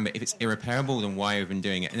repaired over time, but if it's irreparable, then why even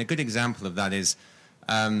doing it? And a good example of that is,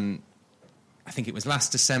 I think it was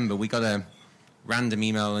last December, we got a random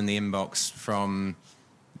email in the inbox from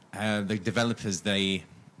the developers,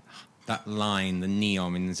 that line, the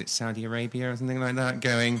NEOM, is it Saudi Arabia or something like that,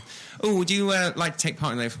 going, oh, would you like to take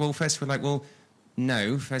part in this? Well, first we're like, well,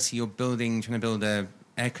 no. Firstly, you're trying to build a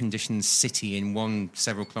air-conditioned city in one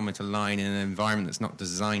several-kilometre line in an environment that's not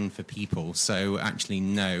designed for people. So actually,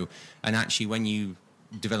 no. And actually, when you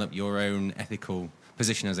develop your own ethical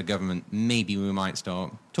position as a government, maybe we might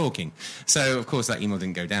start talking. So, of course, that email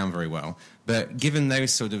didn't go down very well. But given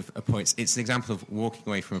those sort of points, it's an example of walking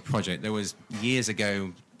away from a project. There was, years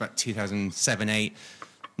ago, about 2007-8,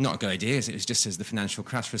 not a good idea. It was just as the financial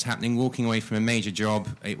crash was happening, walking away from a major job.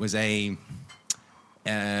 It was a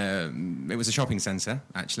shopping centre,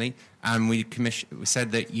 actually, and we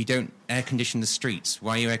said that you don't air condition the streets.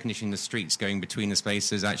 Why are you air conditioning the streets going between the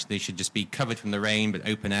spaces? Actually, they should just be covered from the rain, but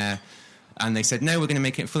open air. And they said, no, we're going to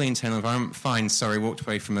make it fully internal environment. Fine, sorry, walked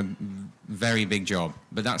away from a very big job.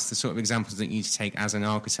 But that's the sort of examples that you need to take as an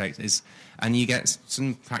architect. And you get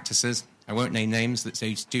some practices, I won't name names, that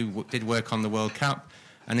did work on the World Cup.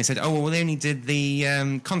 And they said, oh, well, they only did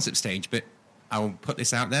the concept stage, but I'll put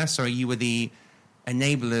this out there. Sorry, you were the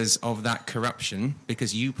enablers of that corruption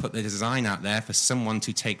because you put the design out there for someone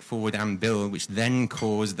to take forward and build, which then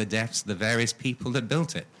caused the deaths of the various people that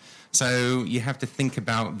built it. So you have to think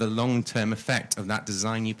about the long-term effect of that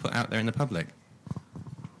design you put out there in the public.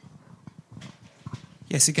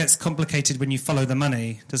 Yes, it gets complicated when you follow the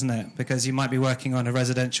money, doesn't it? Because you might be working on a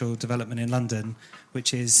residential development in London,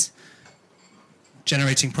 which is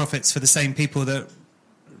generating profits for the same people that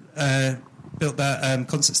built that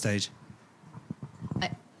concert stage.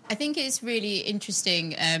 I think it's really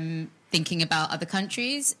interesting thinking about other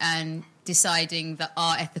countries and deciding that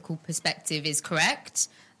our ethical perspective is correct.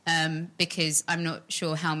 Because I'm not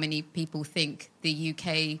sure how many people think the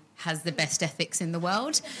UK has the best ethics in the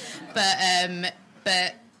world, but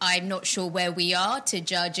I'm not sure where we are to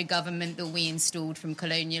judge a government that we installed from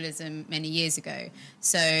colonialism many years ago.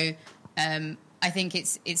 So I think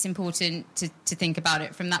it's important to think about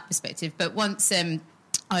it from that perspective. But once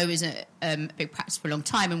I was a big practice for a long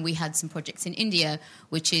time, and we had some projects in India,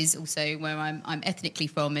 which is also where I'm ethnically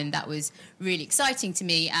from, and that was really exciting to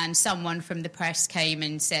me. And someone from the press came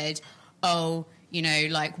and said, oh, you know,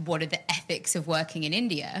 like, what are the ethics of working in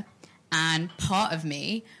India? And part of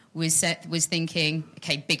me was thinking,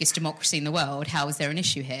 okay, biggest democracy in the world, how is there an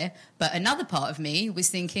issue here? But another part of me was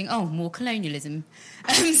thinking, oh, more colonialism.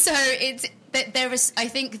 So I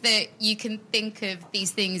think that you can think of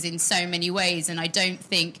these things in so many ways, and I don't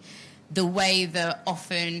think the way that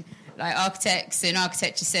often like architects and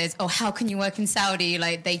architecture says, oh, how can you work in Saudi?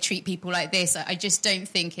 Like, they treat people like this. I just don't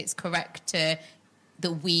think it's correct that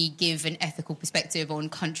we give an ethical perspective on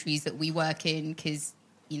countries that we work in, because,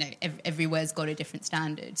 you know, everywhere's got a different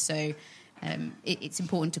standard. So it's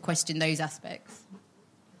important to question those aspects.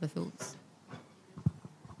 The thoughts?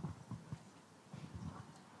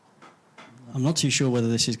 I'm not too sure whether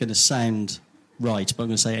this is going to sound right, but I'm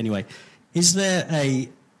going to say it anyway. Is there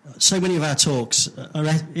so many of our talks are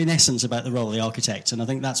in essence about the role of the architect, and I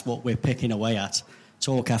think that's what we're picking away at,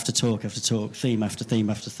 talk after talk after talk, theme after theme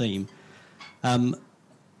after theme.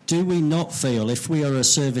 Do we not feel, if we are a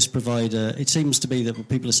service provider, it seems to be that what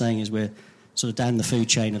people are saying is we're sort of down the food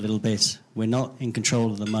chain a little bit, we're not in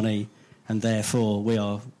control of the money, and therefore we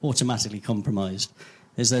are automatically compromised.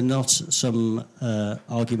 Is there not some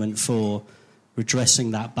argument for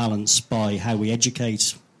redressing that balance by how we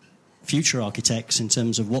educate future architects in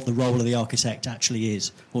terms of what the role of the architect actually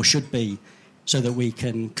is or should be, so that we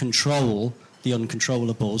can control the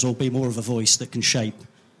uncontrollables or be more of a voice that can shape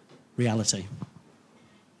reality?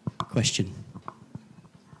 Question.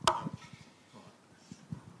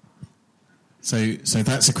 So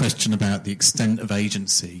that's a question about the extent of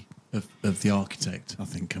agency of the architect, I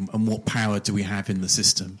think, and what power do we have in the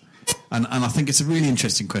system? And I think it's a really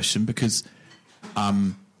interesting question because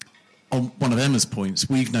on one of Emma's points,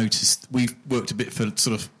 we've worked a bit for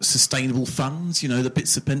sort of sustainable funds, you know, the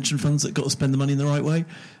bits of pension funds that got to spend the money in the right way,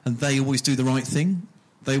 and they always do the right thing.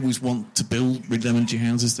 They always want to build renewable energy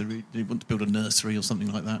houses. They want to build a nursery or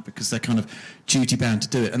something like that because they're kind of duty-bound to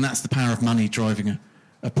do it. And that's the power of money driving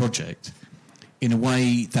a project in a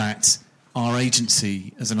way that our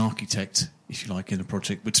agency as an architect, if you like, in a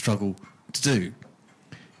project would struggle to do.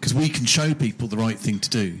 Because we can show people the right thing to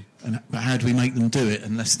do, but how do we make them do it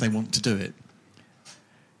unless they want to do it?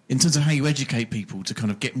 In terms of how you educate people to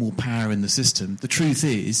kind of get more power in the system, the truth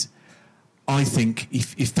is, I think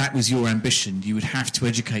if that was your ambition, you would have to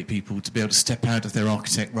educate people to be able to step out of their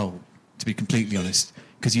architect role, to be completely honest,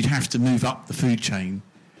 because you'd have to move up the food chain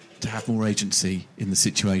to have more agency in the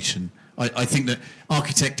situation. I think that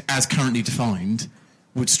architect, as currently defined,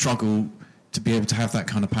 would struggle to be able to have that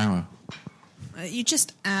kind of power. You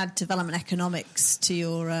just add development economics to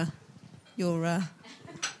your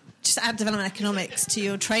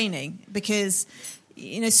training, because,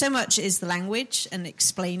 you know, so much is the language and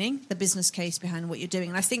explaining the business case behind what you're doing.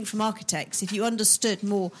 And I think from architects, if you understood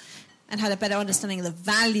more and had a better understanding of the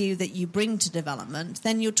value that you bring to development,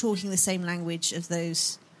 then you're talking the same language of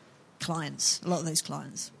those clients, a lot of those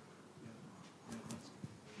clients.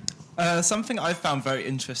 Something I've found very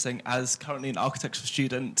interesting as currently an architecture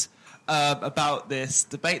student about this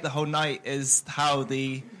debate the whole night is how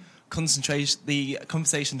the the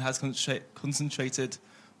conversation has concentrated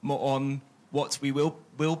more on what we will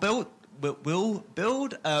build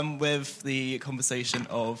with the conversation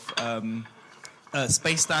of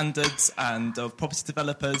space standards and of property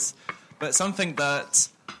developers, but something that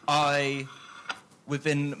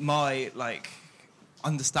within my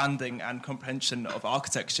understanding and comprehension of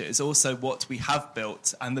architecture is also what we have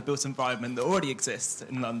built and the built environment that already exists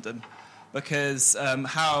in London, because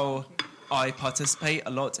how I participate a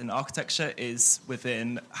lot in architecture is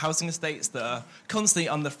within housing estates that are constantly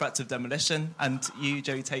under threat of demolition. And you,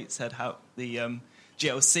 Joey Tate, said how the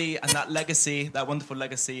GLC and that legacy, that wonderful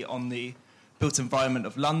legacy on the built environment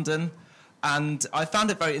of London. And I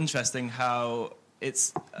found it very interesting how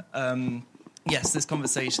it's, yes, this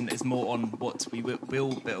conversation is more on what we will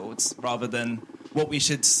build rather than what we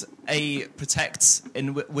should, protect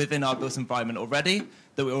within our built environment already,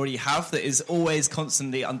 that we already have, that is always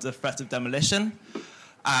constantly under threat of demolition,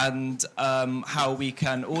 and how we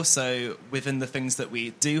can also, within the things that we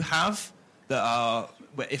do have, that are,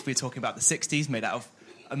 if we're talking about the 60s, made out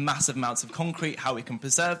of massive amounts of concrete, how we can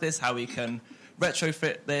preserve this, how we can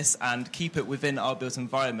retrofit this and keep it within our built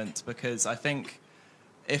environment. Because I think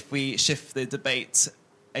if we shift the debate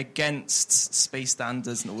against space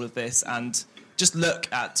standards and all of this and just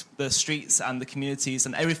look at the streets and the communities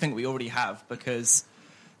and everything we already have, because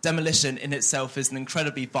demolition in itself is an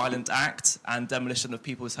incredibly violent act, and demolition of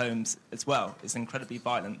people's homes as well is incredibly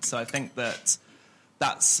violent. So I think that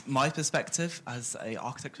that's my perspective as an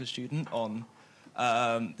architecture student on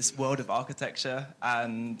this world of architecture,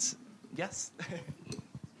 and yes.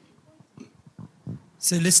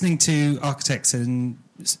 So listening to architects and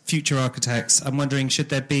future architects, I'm wondering, should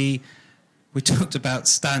there be, we talked about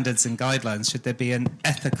standards and guidelines, should there be an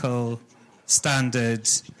ethical standard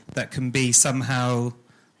that can be somehow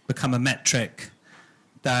become a metric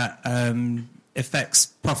that affects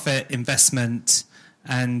profit, investment,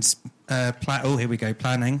 and here we go,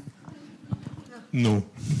 planning? No.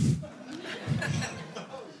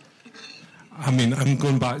 I mean, I'm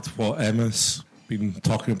going back to what Emma's been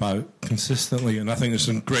talking about consistently, and I think there's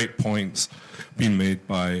some great points being made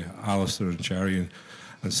by Alasdair and Jerry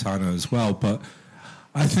and Sana as well. But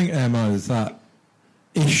I think, Emma, is that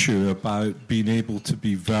issue about being able to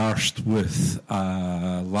be versed with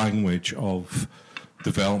a language of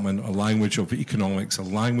development, a language of economics, a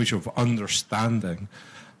language of understanding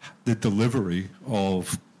the delivery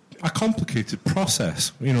of a complicated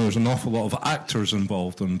process. You know, there's an awful lot of actors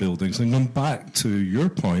involved in buildings. And going back to your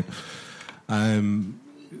point, when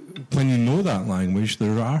you know that language,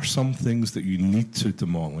 there are some things that you need to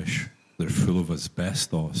demolish. They're full of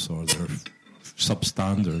asbestos or they're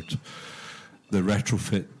substandard. The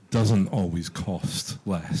retrofit doesn't always cost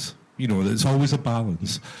less. You know, there's always a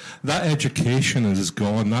balance. That education is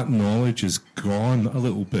gone, that knowledge is gone a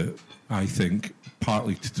little bit, I think,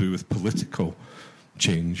 partly to do with political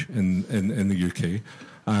change in the UK.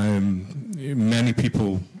 Many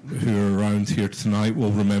people who are around here tonight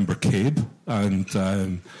will remember CABE, and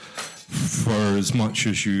for as much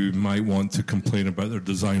as you might want to complain about their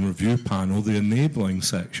design review panel, the enabling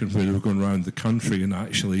section where they were going around the country and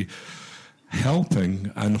actually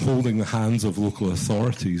helping and holding the hands of local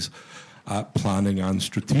authorities at planning and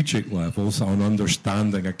strategic levels on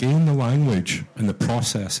understanding, again, the language and the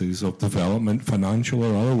processes of development, financial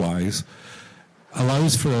or otherwise,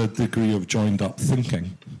 allows for a degree of joined-up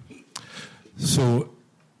thinking. So,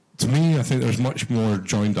 to me, I think there's much more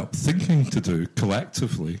joined-up thinking to do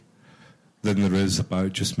collectively than there is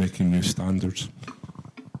about just making new standards.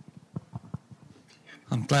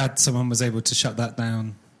 I'm glad someone was able to shut that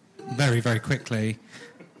down very, very quickly.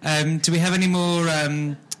 Do we have any more...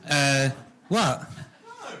 what?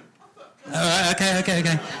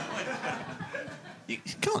 Okay. You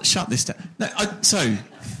can't shut this down. No,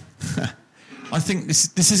 I think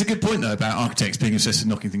this is a good point, though, about architects being obsessed with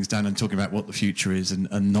knocking things down and talking about what the future is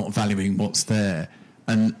and not valuing what's there.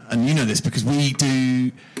 And you know this because we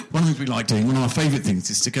do... One of the things we like doing, one of our favourite things,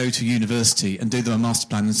 is to go to university and do them a master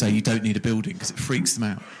plan and say you don't need a building because it freaks them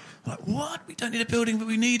out. Like, what? We don't need a building, but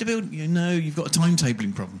we need a building. You know, you've got a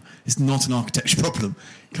timetabling problem. It's not an architecture problem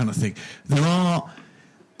kind of thing. I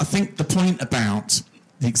think the point about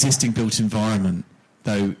the existing built environment,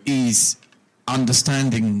 though, is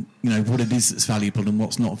understanding, you know, what it is that's valuable and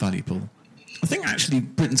what's not valuable. I think, actually,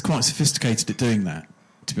 Britain's quite sophisticated at doing that,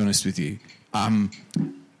 to be honest with you,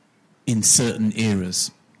 in certain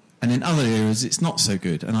eras. And in other eras, it's not so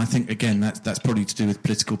good. And I think, again, that's probably to do with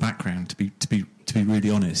political background, to be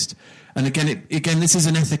really honest. And again, this is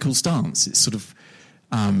an ethical stance. It's sort of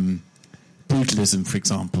brutalism, for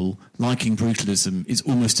example. Liking brutalism is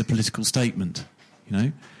almost a political statement, you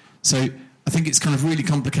know. So I think it's kind of really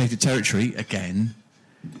complicated territory again.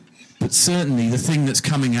 But certainly the thing that's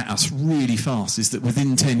coming at us really fast is that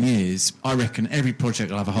within 10 years, I reckon every project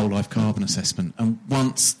will have a whole life carbon assessment. And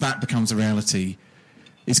once that becomes a reality,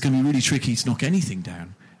 it's going to be really tricky to knock anything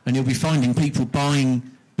down. And you'll be finding people buying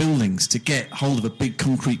buildings to get hold of a big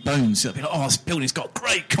concrete bones. They'll be like, oh, this building's got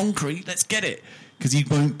great concrete, let's get it. Because you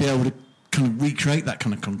won't be able to kind of recreate that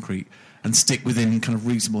kind of concrete and stick within kind of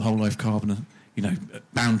reasonable whole life carbon,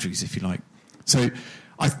 boundaries, if you like. So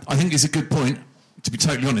I think it's a good point. To be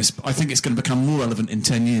totally honest, I think it's going to become more relevant in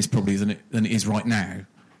 10 years probably than it is right now.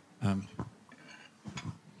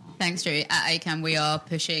 Thanks, Drew. At ACAM, we are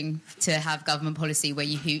pushing to have government policy where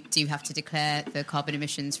you do have to declare the carbon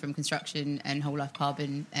emissions from construction and whole life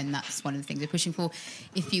carbon, and that's one of the things we're pushing for.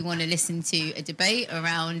 If you want to listen to a debate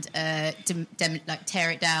around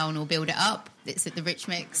tear it down or build it up, it's at the Rich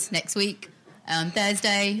Mix next week on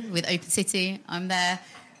Thursday with Open City. I'm there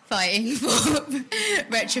fighting for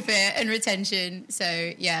retrofit and retention.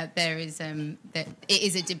 So yeah, there is it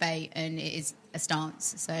is a debate and it is a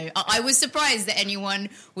stance. So I was surprised that anyone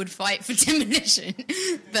would fight for demolition,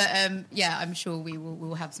 but I'm sure we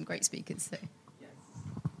will have some great speakers. So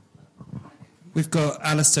we've got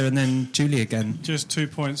Alasdair and then Julie again. Just 2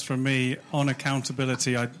 points from me on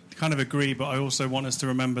accountability. I kind of agree, but I also want us to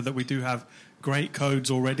remember that we do have great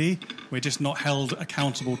codes already. We're just not held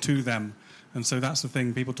accountable to them. And so that's the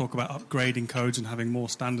thing. People talk about upgrading codes and having more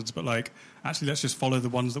standards, but actually let's just follow the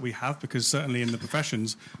ones that we have, because certainly in the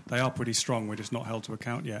professions, they are pretty strong. We're just not held to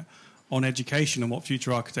account yet. On education and what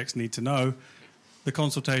future architects need to know, the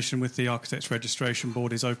consultation with the Architects Registration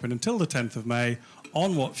Board is open until the 10th of May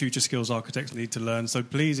on what future skills architects need to learn. So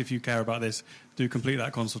please, if you care about this, do complete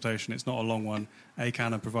that consultation. It's not a long one.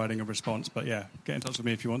 ACAN are providing a response. But yeah, get in touch with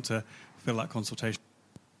me if you want to fill that consultation.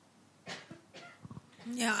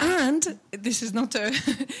 Yeah, and this is not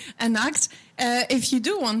an act. If you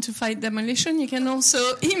do want to fight demolition, you can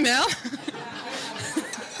also email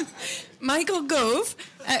Michael Gove,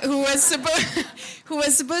 who was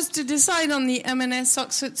supposed to decide on the M&S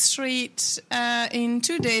Oxford Street in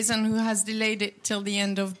 2 days and who has delayed it till the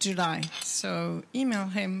end of July. So email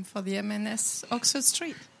him for the M&S Oxford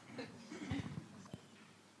Street.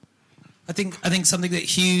 I think something that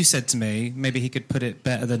Hugh said to me, maybe he could put it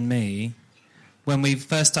better than me, when we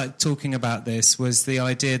first started talking about this, was the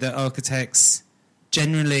idea that architects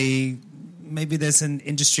generally, maybe there's an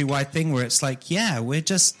industry-wide thing where it's like, yeah, we're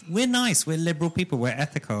nice, we're liberal people, we're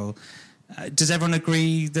ethical. Does everyone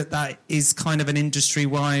agree that is kind of an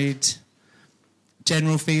industry-wide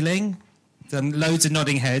general feeling? Loads of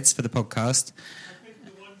nodding heads for the podcast. I think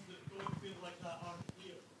the ones that don't feel like that aren't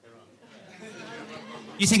here.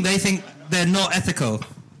 You think they think they're not ethical?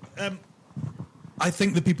 I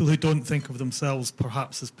think the people who don't think of themselves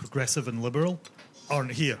perhaps as progressive and liberal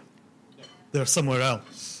aren't here. They're somewhere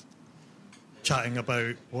else, chatting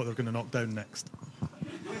about what they're going to knock down next.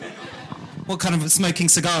 What kind of smoking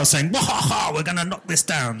cigars saying, "Wah-ha-ha, we're going to knock this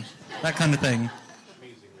down," that kind of thing.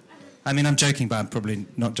 I mean, I'm joking, but I'm probably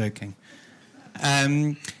not joking.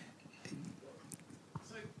 I'm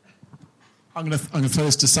going to throw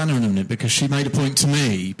this to Sana in a minute, because she made a point to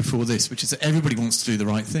me before this, which is that everybody wants to do the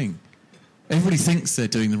right thing. Everybody thinks they're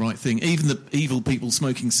doing the right thing. Even the evil people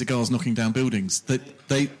smoking cigars, knocking down buildings, that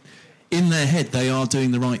they, in their head, they are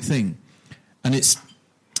doing the right thing. And it's,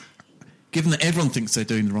 given that everyone thinks they're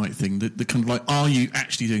doing the right thing, the kind of like, are you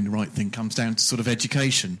actually doing the right thing, comes down to sort of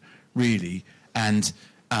education, really, and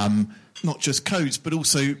not just codes, but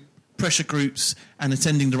also pressure groups and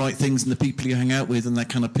attending the right things and the people you hang out with and that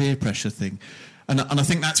kind of peer pressure thing. And I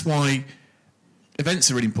think that's why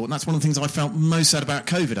events are really important. That's one of the things I felt most sad about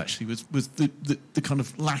COVID, actually, was the kind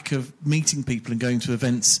of lack of meeting people and going to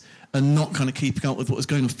events and not kind of keeping up with what was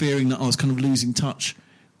going on, fearing that I was kind of losing touch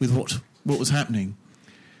with what was happening.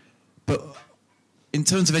 But in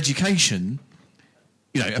terms of education,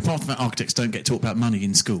 apart from that, architects don't get taught about money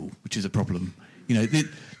in school, which is a problem.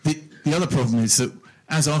 The other problem is that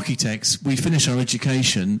as architects, we finish our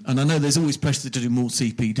education, and I know there's always pressure to do more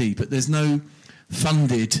CPD, but there's no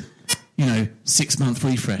funded 6-month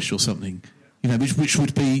refresh or something, which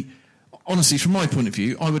would be, honestly, from my point of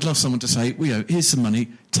view, I would love someone to say, here's some money,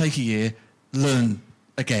 take a year, learn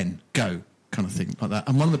again, go, kind of thing like that.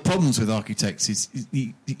 And one of the problems with architects is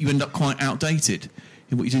you end up quite outdated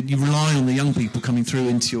in what you do. You rely on the young people coming through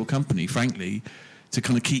into your company, frankly, to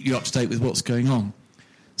kind of keep you up to date with what's going on.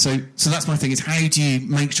 So that's my thing, is how do you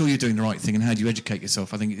make sure you're doing the right thing and how do you educate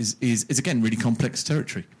yourself? I think is again, really complex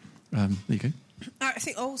territory. There you go. I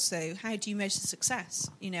think also, how do you measure success?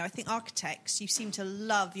 I think architects, you seem to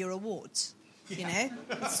love your awards.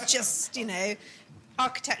 It's just,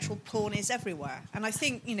 architectural porn is everywhere, and I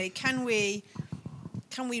think, can we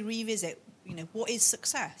revisit, what is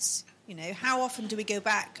success? How often do we go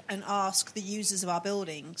back and ask the users of our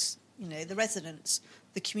buildings, the residents,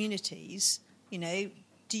 the communities, is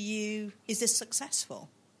this successful?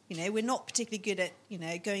 We're not particularly good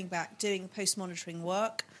at, going back, doing post-monitoring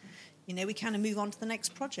work. We kind of move on to the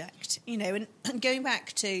next project, and going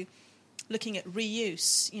back to looking at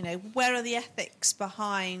reuse, where are the ethics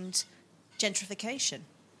behind gentrification?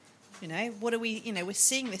 What are we, we're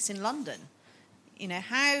seeing this in London.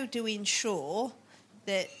 How do we ensure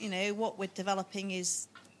that, what we're developing is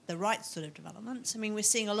the right sort of development? I mean, we're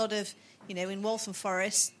seeing a lot of, in Waltham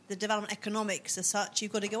Forest, the development economics as such,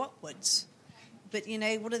 you've got to go upwards. But,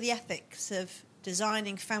 what are the ethics of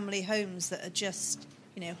designing family homes that are just,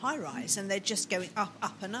 high-rise, and they're just going up,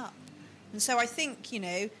 up and up? And so I think,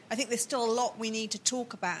 there's still a lot we need to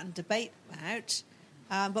talk about and debate about,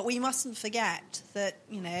 but we mustn't forget that,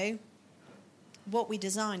 what we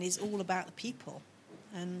design is all about the people.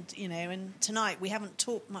 And, and tonight we haven't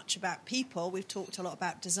talked much about people, we've talked a lot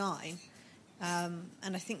about design. And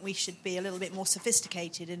I think we should be a little bit more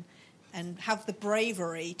sophisticated and have the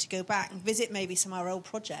bravery to go back and visit maybe some of our old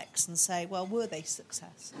projects and say, well, were they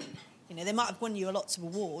success? They might have won you lots of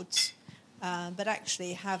awards, but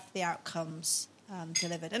actually have the outcomes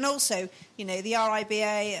delivered. And also, the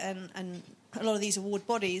RIBA and a lot of these award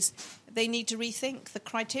bodies, they need to rethink the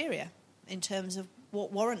criteria in terms of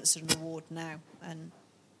what warrants an award now. And,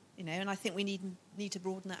 and I think we need to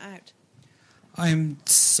broaden that out. I'm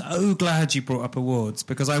so glad you brought up awards,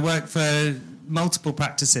 because I work for multiple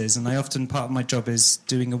practices, and part of my job is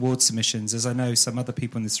doing award submissions, as I know some other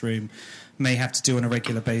people in this room may have to do on a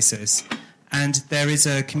regular basis. And there is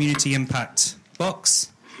a community impact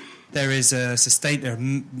box. There is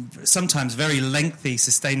sometimes very lengthy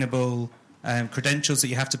sustainable credentials that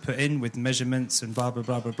you have to put in with measurements and blah, blah,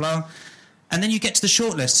 blah, blah, blah. And then you get to the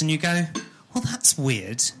shortlist and you go, well, that's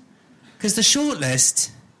weird, because the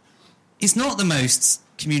shortlist is not the most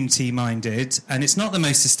community-minded and it's not the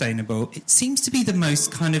most sustainable. It seems to be the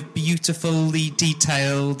most kind of beautifully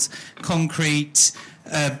detailed, concrete,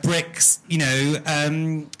 bricks,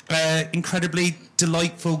 incredibly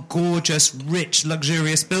delightful, gorgeous, rich,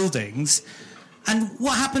 luxurious buildings. And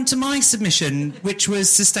what happened to my submission, which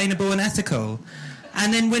was sustainable and ethical?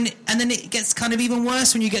 And then it gets kind of even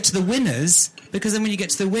worse when you get to the winners, because then when you get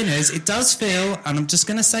to the winners, it does feel, and I'm just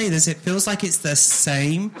going to say this, it feels like it's the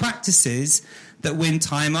same practices that win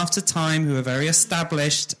time after time, who are very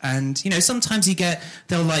established. And, sometimes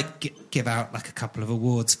they'll give out a couple of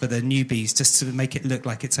awards for the newbies just to make it look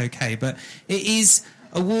like it's okay. But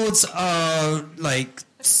awards are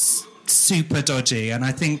super dodgy. And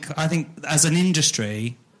I think as an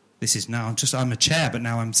industry, I'm a chair, but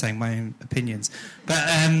now I'm saying my own opinions. But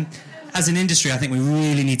as an industry, I think we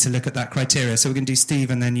really need to look at that criteria. So we're going to do Steve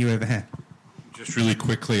and then you over here. Just really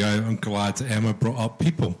quickly, I'm glad Emma brought up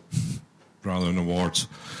people rather than awards.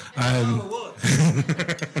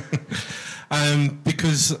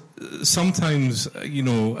 Because sometimes,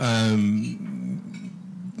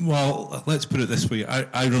 well, let's put it this way.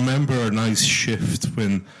 I remember a nice shift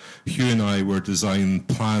when Hugh and I were designing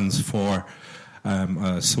plans for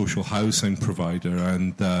a social housing provider,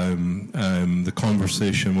 and the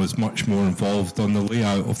conversation was much more involved on the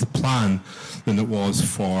layout of the plan than it was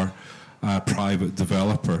for a private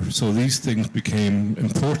developer. So these things became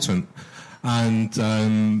important, and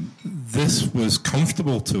this was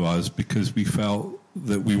comfortable to us because we felt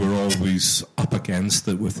that we were always up against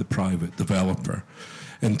it with the private developer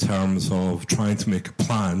in terms of trying to make a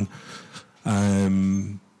plan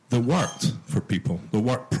that worked for people, that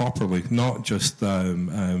worked properly, not just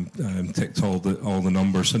ticked all the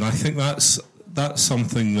numbers. And I think that's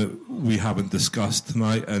something that we haven't discussed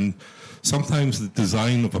tonight. And sometimes the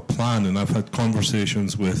design of a plan, and I've had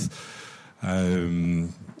conversations with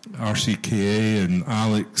RCKA and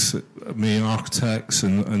Alex at Main Architects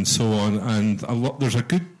and so on, and there's a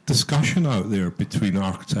good discussion out there between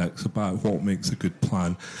architects about what makes a good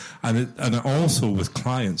plan, and also with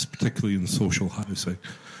clients, particularly in social housing,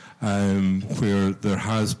 where there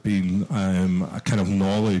has been a kind of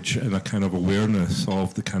knowledge and a kind of awareness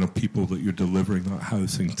of the kind of people that you're delivering that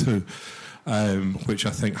housing to, which I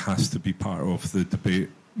think has to be part of the debate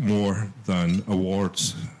more than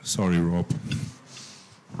awards. Sorry, Rob.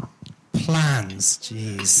 Plans,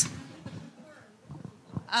 jeez.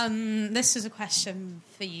 This is a question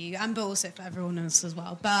for you, and but also for everyone else as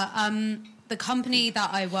well. But the company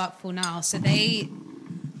that I work for now, so they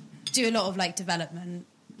do a lot of development,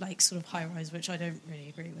 sort of high rise, which I don't really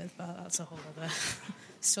agree with, but that's a whole other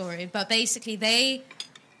story. But basically, they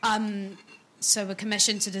so were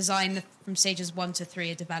commissioned to design from stages 1 to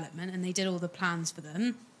 3 of development, and they did all the plans for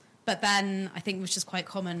them. But then, I think, which is quite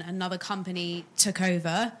common, another company took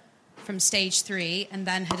over from stage 3, and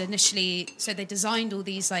then had initially, so they designed all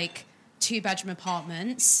these like 2-bedroom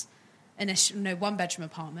apartments, one-bedroom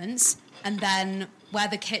apartments, and then where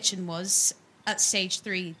the kitchen was at stage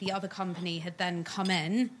 3, the other company had then come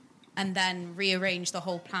in and then rearranged the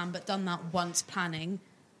whole plan, but done that once planning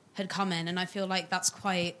had come in. And I feel like that's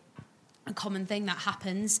quite a common thing that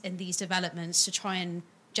happens in these developments, to try and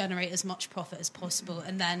generate as much profit as possible,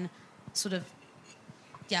 and then sort of,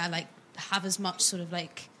 have as much sort of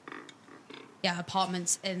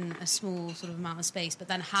apartments in a small sort of amount of space. But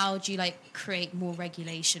then how do you create more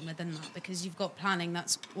regulation within that? Because you've got planning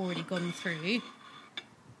that's already gone through,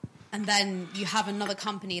 and then you have another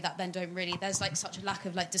company that then don't really, there's such a lack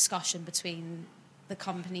of discussion between the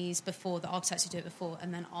companies before, the architects who do it before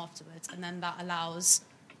and then afterwards, and then that allows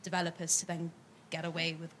developers to then get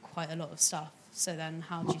away with quite a lot of stuff. So then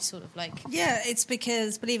how do you sort of Yeah, it's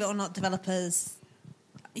because, believe it or not, developers,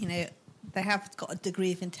 they have got a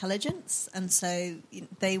degree of intelligence, and so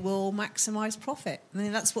they will maximise profit. I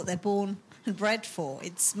mean, that's what they're born and bred for.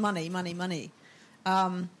 It's money, money, money.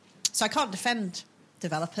 So I can't defend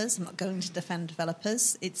developers. I'm not going to defend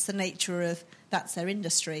developers. It's the nature of, that's their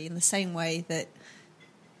industry, in the same way that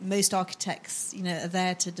most architects, are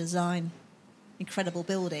there to design incredible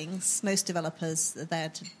buildings. Most developers are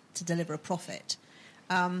there to deliver a profit.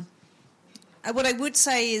 What I would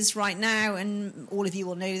say is, right now, and all of you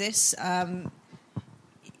will know this,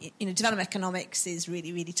 development economics is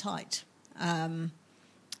really, really tight.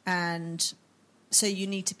 And so you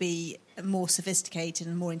need to be more sophisticated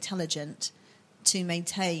and more intelligent to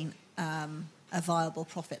maintain a viable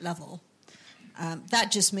profit level.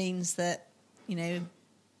 That just means that,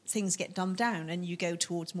 things get dumbed down and you go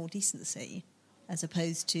towards more decency as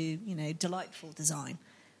opposed to, delightful design.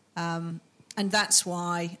 And that's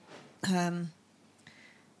why, I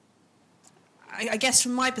guess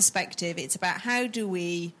from my perspective, it's about how do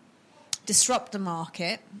we disrupt the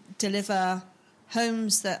market, deliver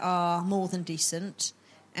homes that are more than decent,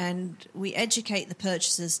 and we educate the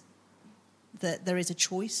purchasers that there is a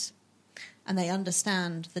choice, and they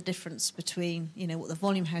understand the difference between, what the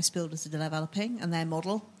volume house builders are developing and their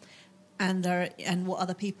model, and what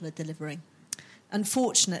other people are delivering.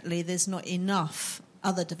 Unfortunately, there's not enough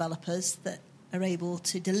other developers that are able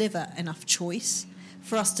to deliver enough choice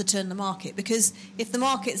for us to turn the market. Because if the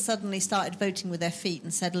market suddenly started voting with their feet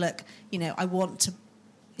and said, look, I want to,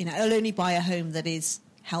 I'll only buy a home that is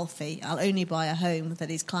healthy, I'll only buy a home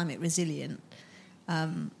that is climate resilient,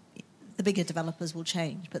 the bigger developers will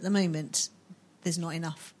change. But at the moment, there's not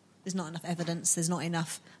enough evidence, there's not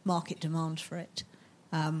enough market demand for it.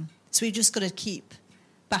 So we've just got to keep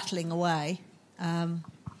battling away and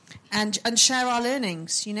share our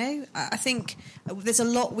learnings, I think there's a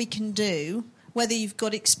lot we can do, whether you've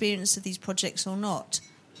got experience of these projects or not.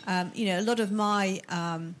 A lot of my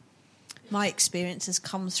experience has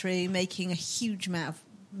come through making a huge amount of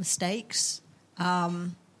mistakes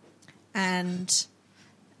and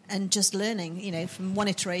just learning, from one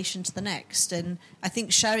iteration to the next. And I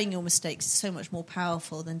think sharing your mistakes is so much more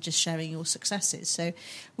powerful than just sharing your successes. So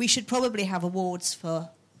we should probably have awards for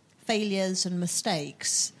failures and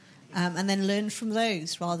mistakes, and then learn from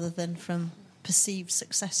those rather than from perceived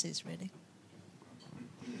successes, really.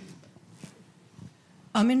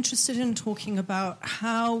 I'm interested in talking about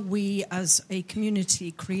how we as a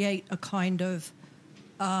community create a kind of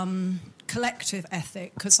collective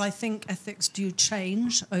ethic, because I think ethics do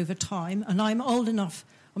change over time. And I'm old enough,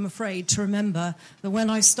 I'm afraid, to remember that when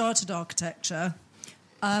I started architecture,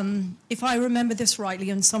 if I remember this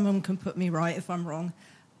rightly, and someone can put me right if I'm wrong,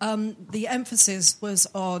 the emphasis was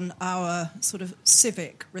on our sort of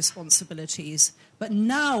civic responsibilities. But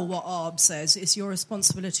now what ARB says is your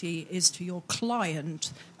responsibility is to your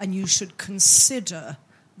client, and you should consider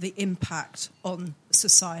the impact on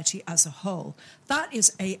society as a whole. That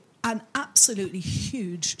is an absolutely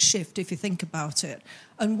huge shift if you think about it.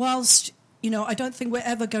 And whilst, I don't think we're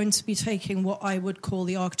ever going to be taking what I would call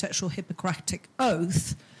the architectural Hippocratic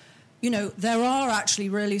Oath, there are actually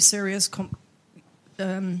really serious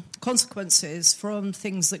consequences from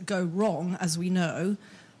things that go wrong, as we know.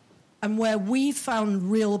 And where we've found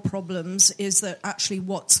real problems is that actually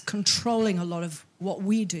what's controlling a lot of what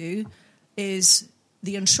we do is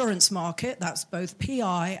the insurance market. That's both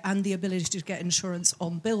PI and the ability to get insurance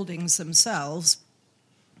on buildings themselves.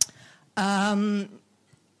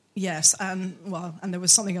 Yes, and there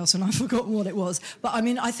was something else, and I've forgotten what it was. But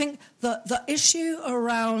I think the issue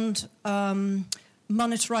around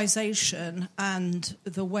monetarization and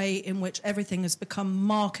the way in which everything has become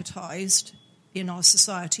marketized in our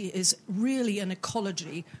society is really an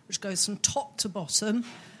ecology which goes from top to bottom,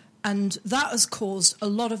 and that has caused a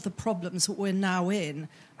lot of the problems that we're now in.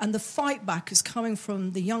 And the fight back is coming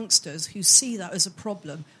from the youngsters who see that as a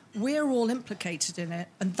problem. We're all implicated in it,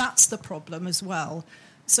 and that's the problem as well.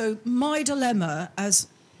 So my dilemma as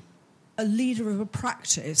a leader of a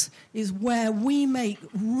practice is where we make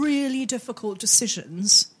really difficult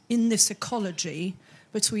decisions in this ecology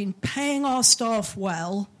between paying our staff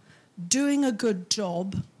well, doing a good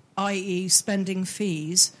job, i.e. spending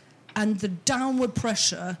fees, and the downward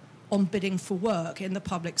pressure on bidding for work in the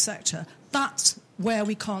public sector. That's where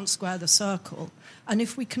we can't square the circle. And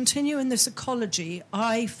if we continue in this ecology,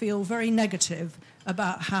 I feel very negative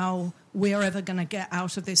about how we're ever going to get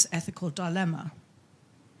out of this ethical dilemma.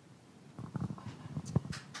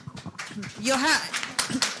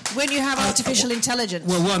 When you have artificial intelligence.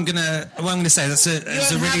 Well, what I'm gonna say that's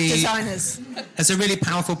a really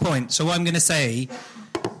powerful point. So what I'm going to say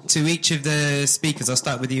to each of the speakers, I'll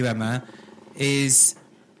start with you, Emma, is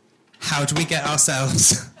how do we get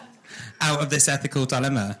ourselves out of this ethical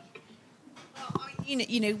dilemma?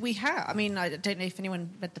 You know, we have. I mean, I don't know if anyone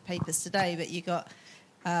read the papers today, but you got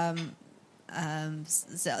Zara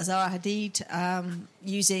Hadid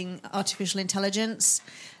using artificial intelligence.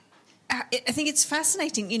 I think it's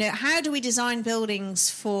fascinating. You know, how do we design buildings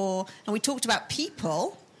for? And we talked about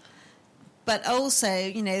people, but also,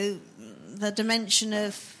 you know, the dimension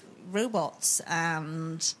of robots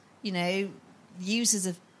and, you know, users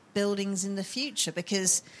of buildings in the future,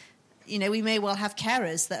 because, you know, we may well have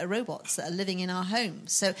carers that are robots that are living in our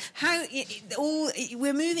homes. So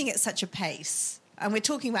we're moving at such a pace, and we're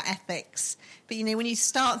talking about ethics. But, you know, when you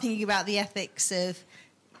start thinking about the ethics of,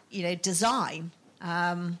 you know, design,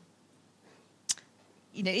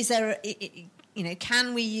 you know, is there, you know,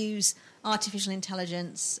 can we use artificial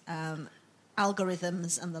intelligence,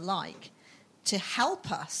 algorithms and the like to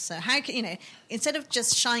help us? So how can, you know, instead of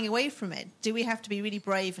just shying away from it, do we have to be really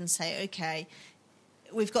brave and say, okay,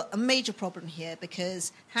 we've got a major problem here,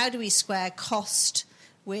 because how do we square cost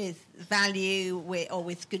with value,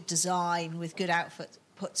 with good design, with good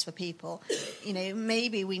outputs for people? You know,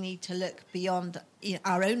 maybe we need to look beyond, you know,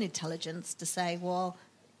 our own intelligence to say, well,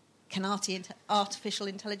 can artificial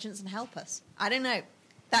intelligence help us? I don't know.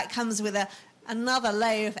 That comes with another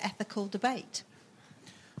layer of ethical debate.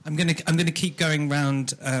 I'm going to keep going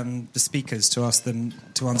round the speakers to ask them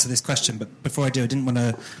to answer this question, but before I do, I didn't want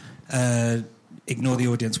to ignore the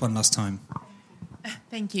audience one last time.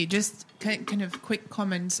 Thank you. Just kind of quick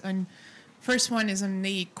comments. And first one is on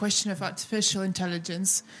the question of artificial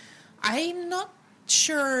intelligence. I'm not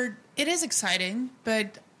sure. It is exciting,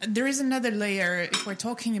 but there is another layer. If we're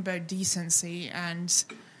talking about decency and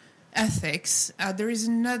ethics, there is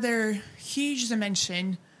another huge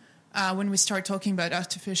dimension when we start talking about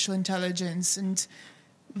artificial intelligence, and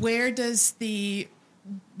where is the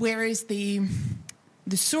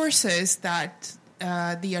sources that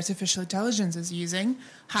the artificial intelligence is using?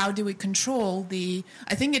 How do we control I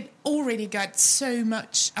think it already got so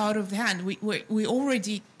much out of hand. We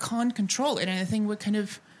already can't control it, and I think we're kind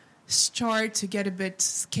of start to get a bit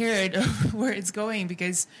scared of where it's going,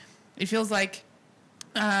 because it feels like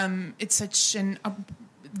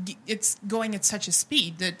it's going at such a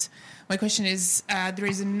speed that my question is, there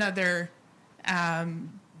is another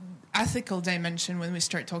ethical dimension when we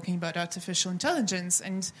start talking about artificial intelligence.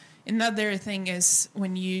 And another thing is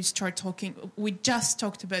when you start talking, we just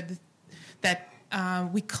talked about that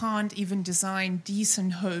we can't even design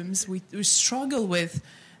decent homes. We struggle with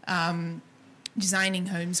designing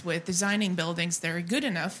homes, with designing buildings that are good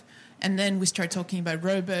enough, and then we start talking about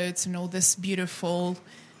robots and all this beautiful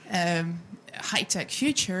high-tech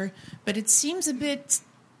future, but it seems a bit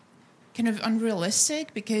kind of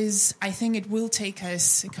unrealistic, because I think it will take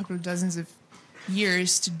us a couple of dozens of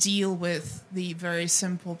years to deal with the very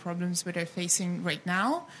simple problems that are facing right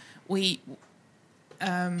now. Even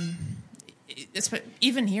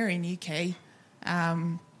here in the UK,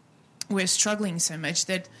 we're struggling so much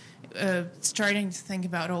that starting to think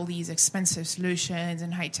about all these expensive solutions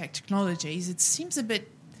and high-tech technologies, it seems a bit,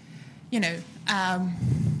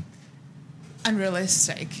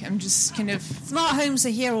 unrealistic. I'm just kind of... Smart homes are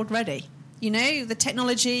here already. You know, the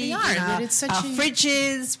technology, they are, but it's such our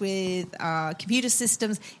fridges, with our computer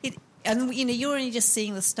systems. You're only just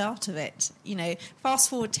seeing the start of it. You know,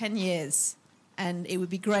 fast forward 10 years, and it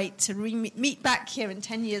would be great to meet back here in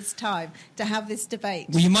 10 years' time to have this debate.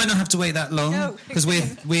 Well, you might not have to wait that long, because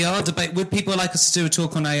we are debate. Would people like us to do a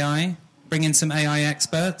talk on AI? Bring in some AI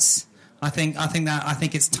experts? I think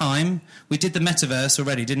it's time. We did the metaverse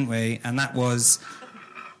already, didn't we? And that was,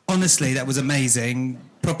 honestly, that was amazing.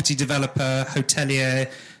 Property developer,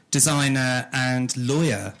 hotelier, designer and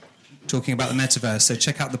lawyer, talking about the metaverse. So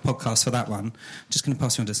check out the podcast for that one. Just going to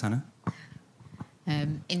pass you on to Sana.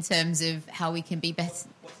 In terms of how we can be better.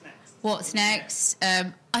 What's next?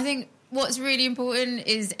 I think what's really important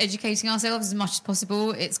is educating ourselves as much as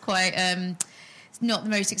possible. It's quite... it's not the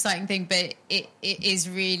most exciting thing, but it is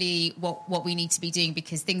really what we need to be doing,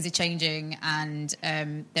 because things are changing, and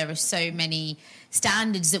there are so many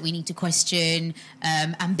standards that we need to question,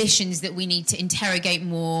 ambitions that we need to interrogate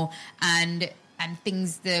more, and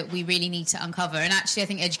things that we really need to uncover. And actually, I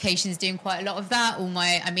think education is doing quite a lot of that.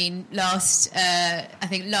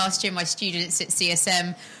 Last year, my students at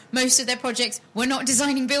CSM, most of their projects were not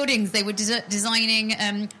designing buildings. They were designing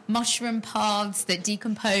mushroom paths that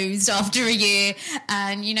decomposed after a year.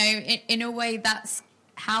 And, in a way, that's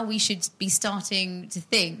how we should be starting to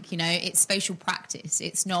think. It's spatial practice.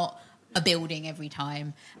 It's not a building every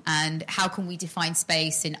time. And how can we define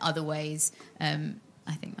space in other ways? I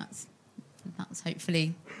think that's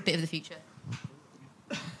hopefully a bit of the future.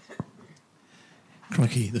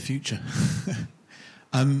 Crikey, the future.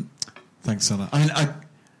 Thanks, Sana.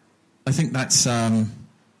 I think that's... I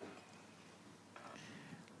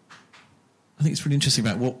think it's really interesting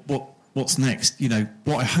about what's next.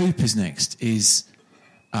 What I hope is next is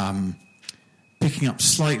picking up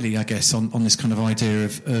slightly, I guess, on this kind of idea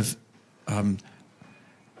of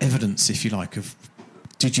evidence, if you like, of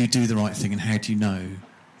did you do the right thing and how do you know?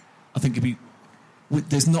 I think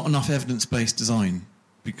there's not enough evidence-based design,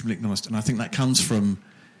 to be completely honest, and I think that comes from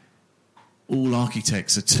all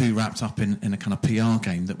architects are too wrapped up in a kind of PR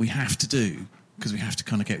game that we have to do because we have to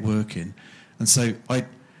kind of get work in. And so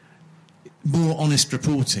more honest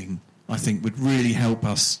reporting, I think, would really help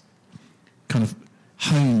us kind of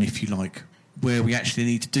hone, if you like, where we actually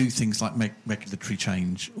need to do things like make regulatory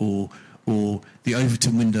change, or the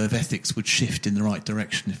Overton window of ethics would shift in the right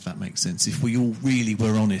direction, if that makes sense, if we all really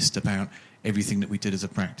were honest about everything that we did as a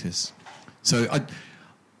practice. So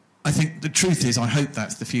I think the truth is, I hope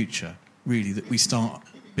that's the future, really, that we start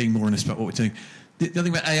being more honest about what we're doing. The other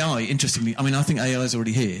thing about AI, interestingly, I think AI is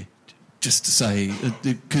already here, just to say,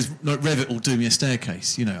 because Revit will do me a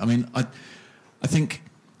staircase, I think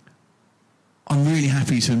I'm really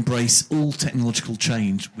happy to embrace all technological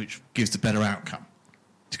change which gives a better outcome,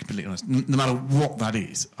 to be completely honest, no matter what that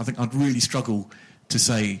is. I think I'd really struggle to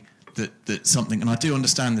say that something, and I do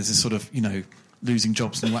understand there's this sort of, losing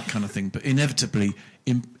jobs and all that kind of thing, but inevitably,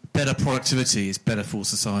 better productivity is better for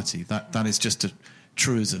society. That is just a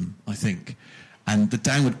truism, I think. And the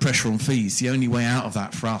downward pressure on fees, the only way out of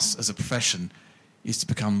that for us as a profession is to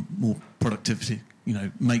become more productivity,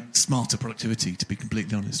 make smarter productivity, to be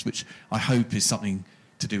completely honest, which I hope is something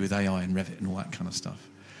to do with AI and Revit and all that kind of stuff.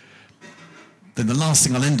 Then the last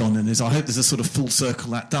thing I'll end on is I hope there's a sort of full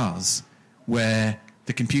circle that does, where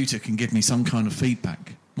the computer can give me some kind of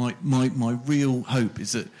feedback. My real hope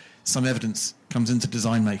is that some evidence comes into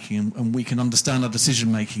design making and we can understand our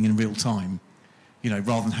decision making in real time,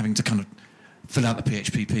 rather than having to kind of fill out the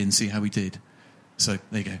PHPP and see how we did. So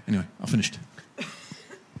there you go. Anyway, I've finished.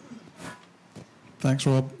 Thanks,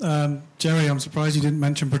 Rob. Jerry, I'm surprised you didn't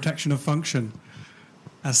mention protection of function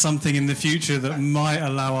as something in the future that might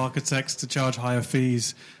allow architects to charge higher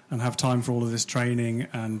fees and have time for all of this training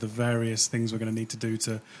and the various things we're going to need to do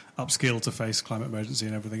to upskill to face climate emergency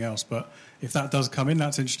and everything else. But if that does come in,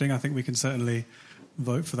 that's interesting. I think we can certainly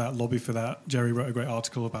vote for that, lobby for that. Jerry wrote a great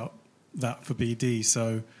article about that for BD,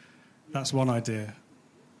 so that's one idea.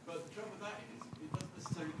 But the trouble with that is, it doesn't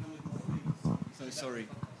necessarily come with more fees.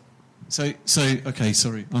 So sorry. Okay,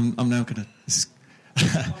 sorry. I'm now going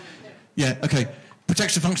to... Yeah, okay.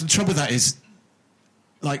 Protection function. The trouble with that is,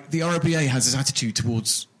 like, the RIBA has this attitude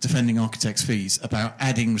towards defending architects' fees about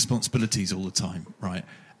adding responsibilities all the time, right?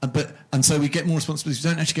 And so we get more responsibilities. We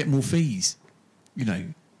don't actually get more fees,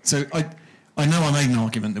 So I know I made an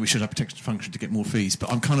argument that we should have protection function to get more fees, but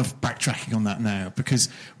I'm kind of backtracking on that now, because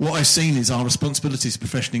what I've seen is our responsibilities as a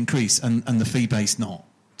profession increase and the fee base not,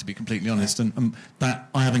 to be completely honest. And that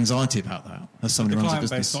I have anxiety about that as someone who runs a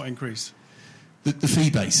business. The client base not increase? The fee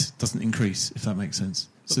base doesn't increase, if that makes sense.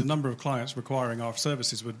 But the number of clients requiring our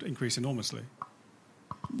services would increase enormously.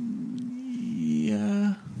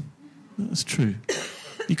 Yeah, that's true.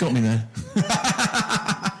 You got me there.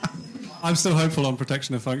 I'm still hopeful on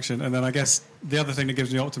protection of function, and then I guess the other thing that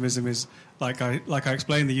gives me optimism is, like I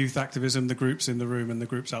explained, the youth activism, the groups in the room and the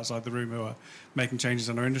groups outside the room who are making changes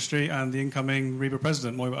in our industry, and the incoming RIBA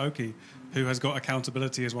president, Moiwa Oki, who has got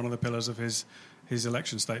accountability as one of the pillars of his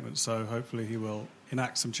election statement. So hopefully he will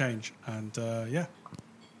enact some change. And yeah.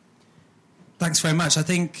 Thanks very much. I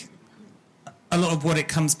think a lot of what it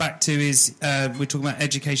comes back to is we're talking about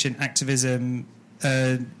education, activism,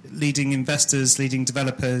 leading investors, leading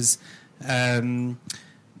developers, trying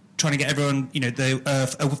to get everyone,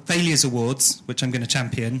 the Failures Awards, which I'm going to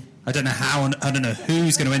champion. I don't know how, I don't know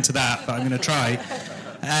who's going to enter that, but I'm going to try.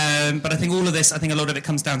 But I think all of this, I think a lot of it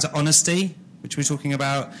comes down to honesty, which we're talking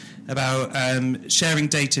about sharing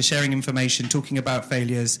data, sharing information, talking about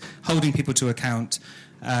failures, holding people to account.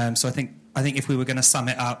 So I think if we were going to sum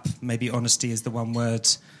it up, maybe honesty is the one word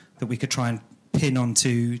that we could try and pin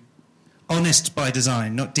onto. Honest by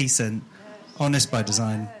design, not decent. Honest by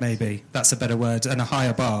design, maybe. That's a better word and a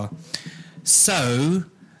higher bar. So,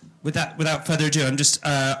 without further ado,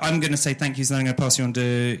 I'm going to say thank you, so I'm going to pass you on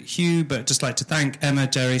to Hugh, but just like to thank Emma,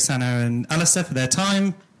 Jerry, Sana and Alasdair for their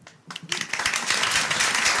time.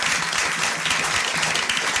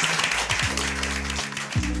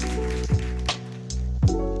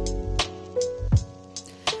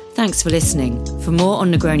 Thanks for listening. For more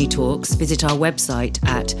on Negroni Talks, visit our website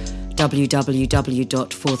at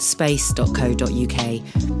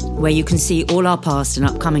www.fourthspace.co.uk, where you can see all our past and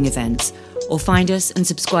upcoming events, or find us and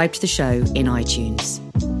subscribe to the show in iTunes.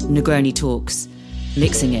 Negroni Talks,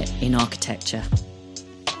 mixing it in architecture.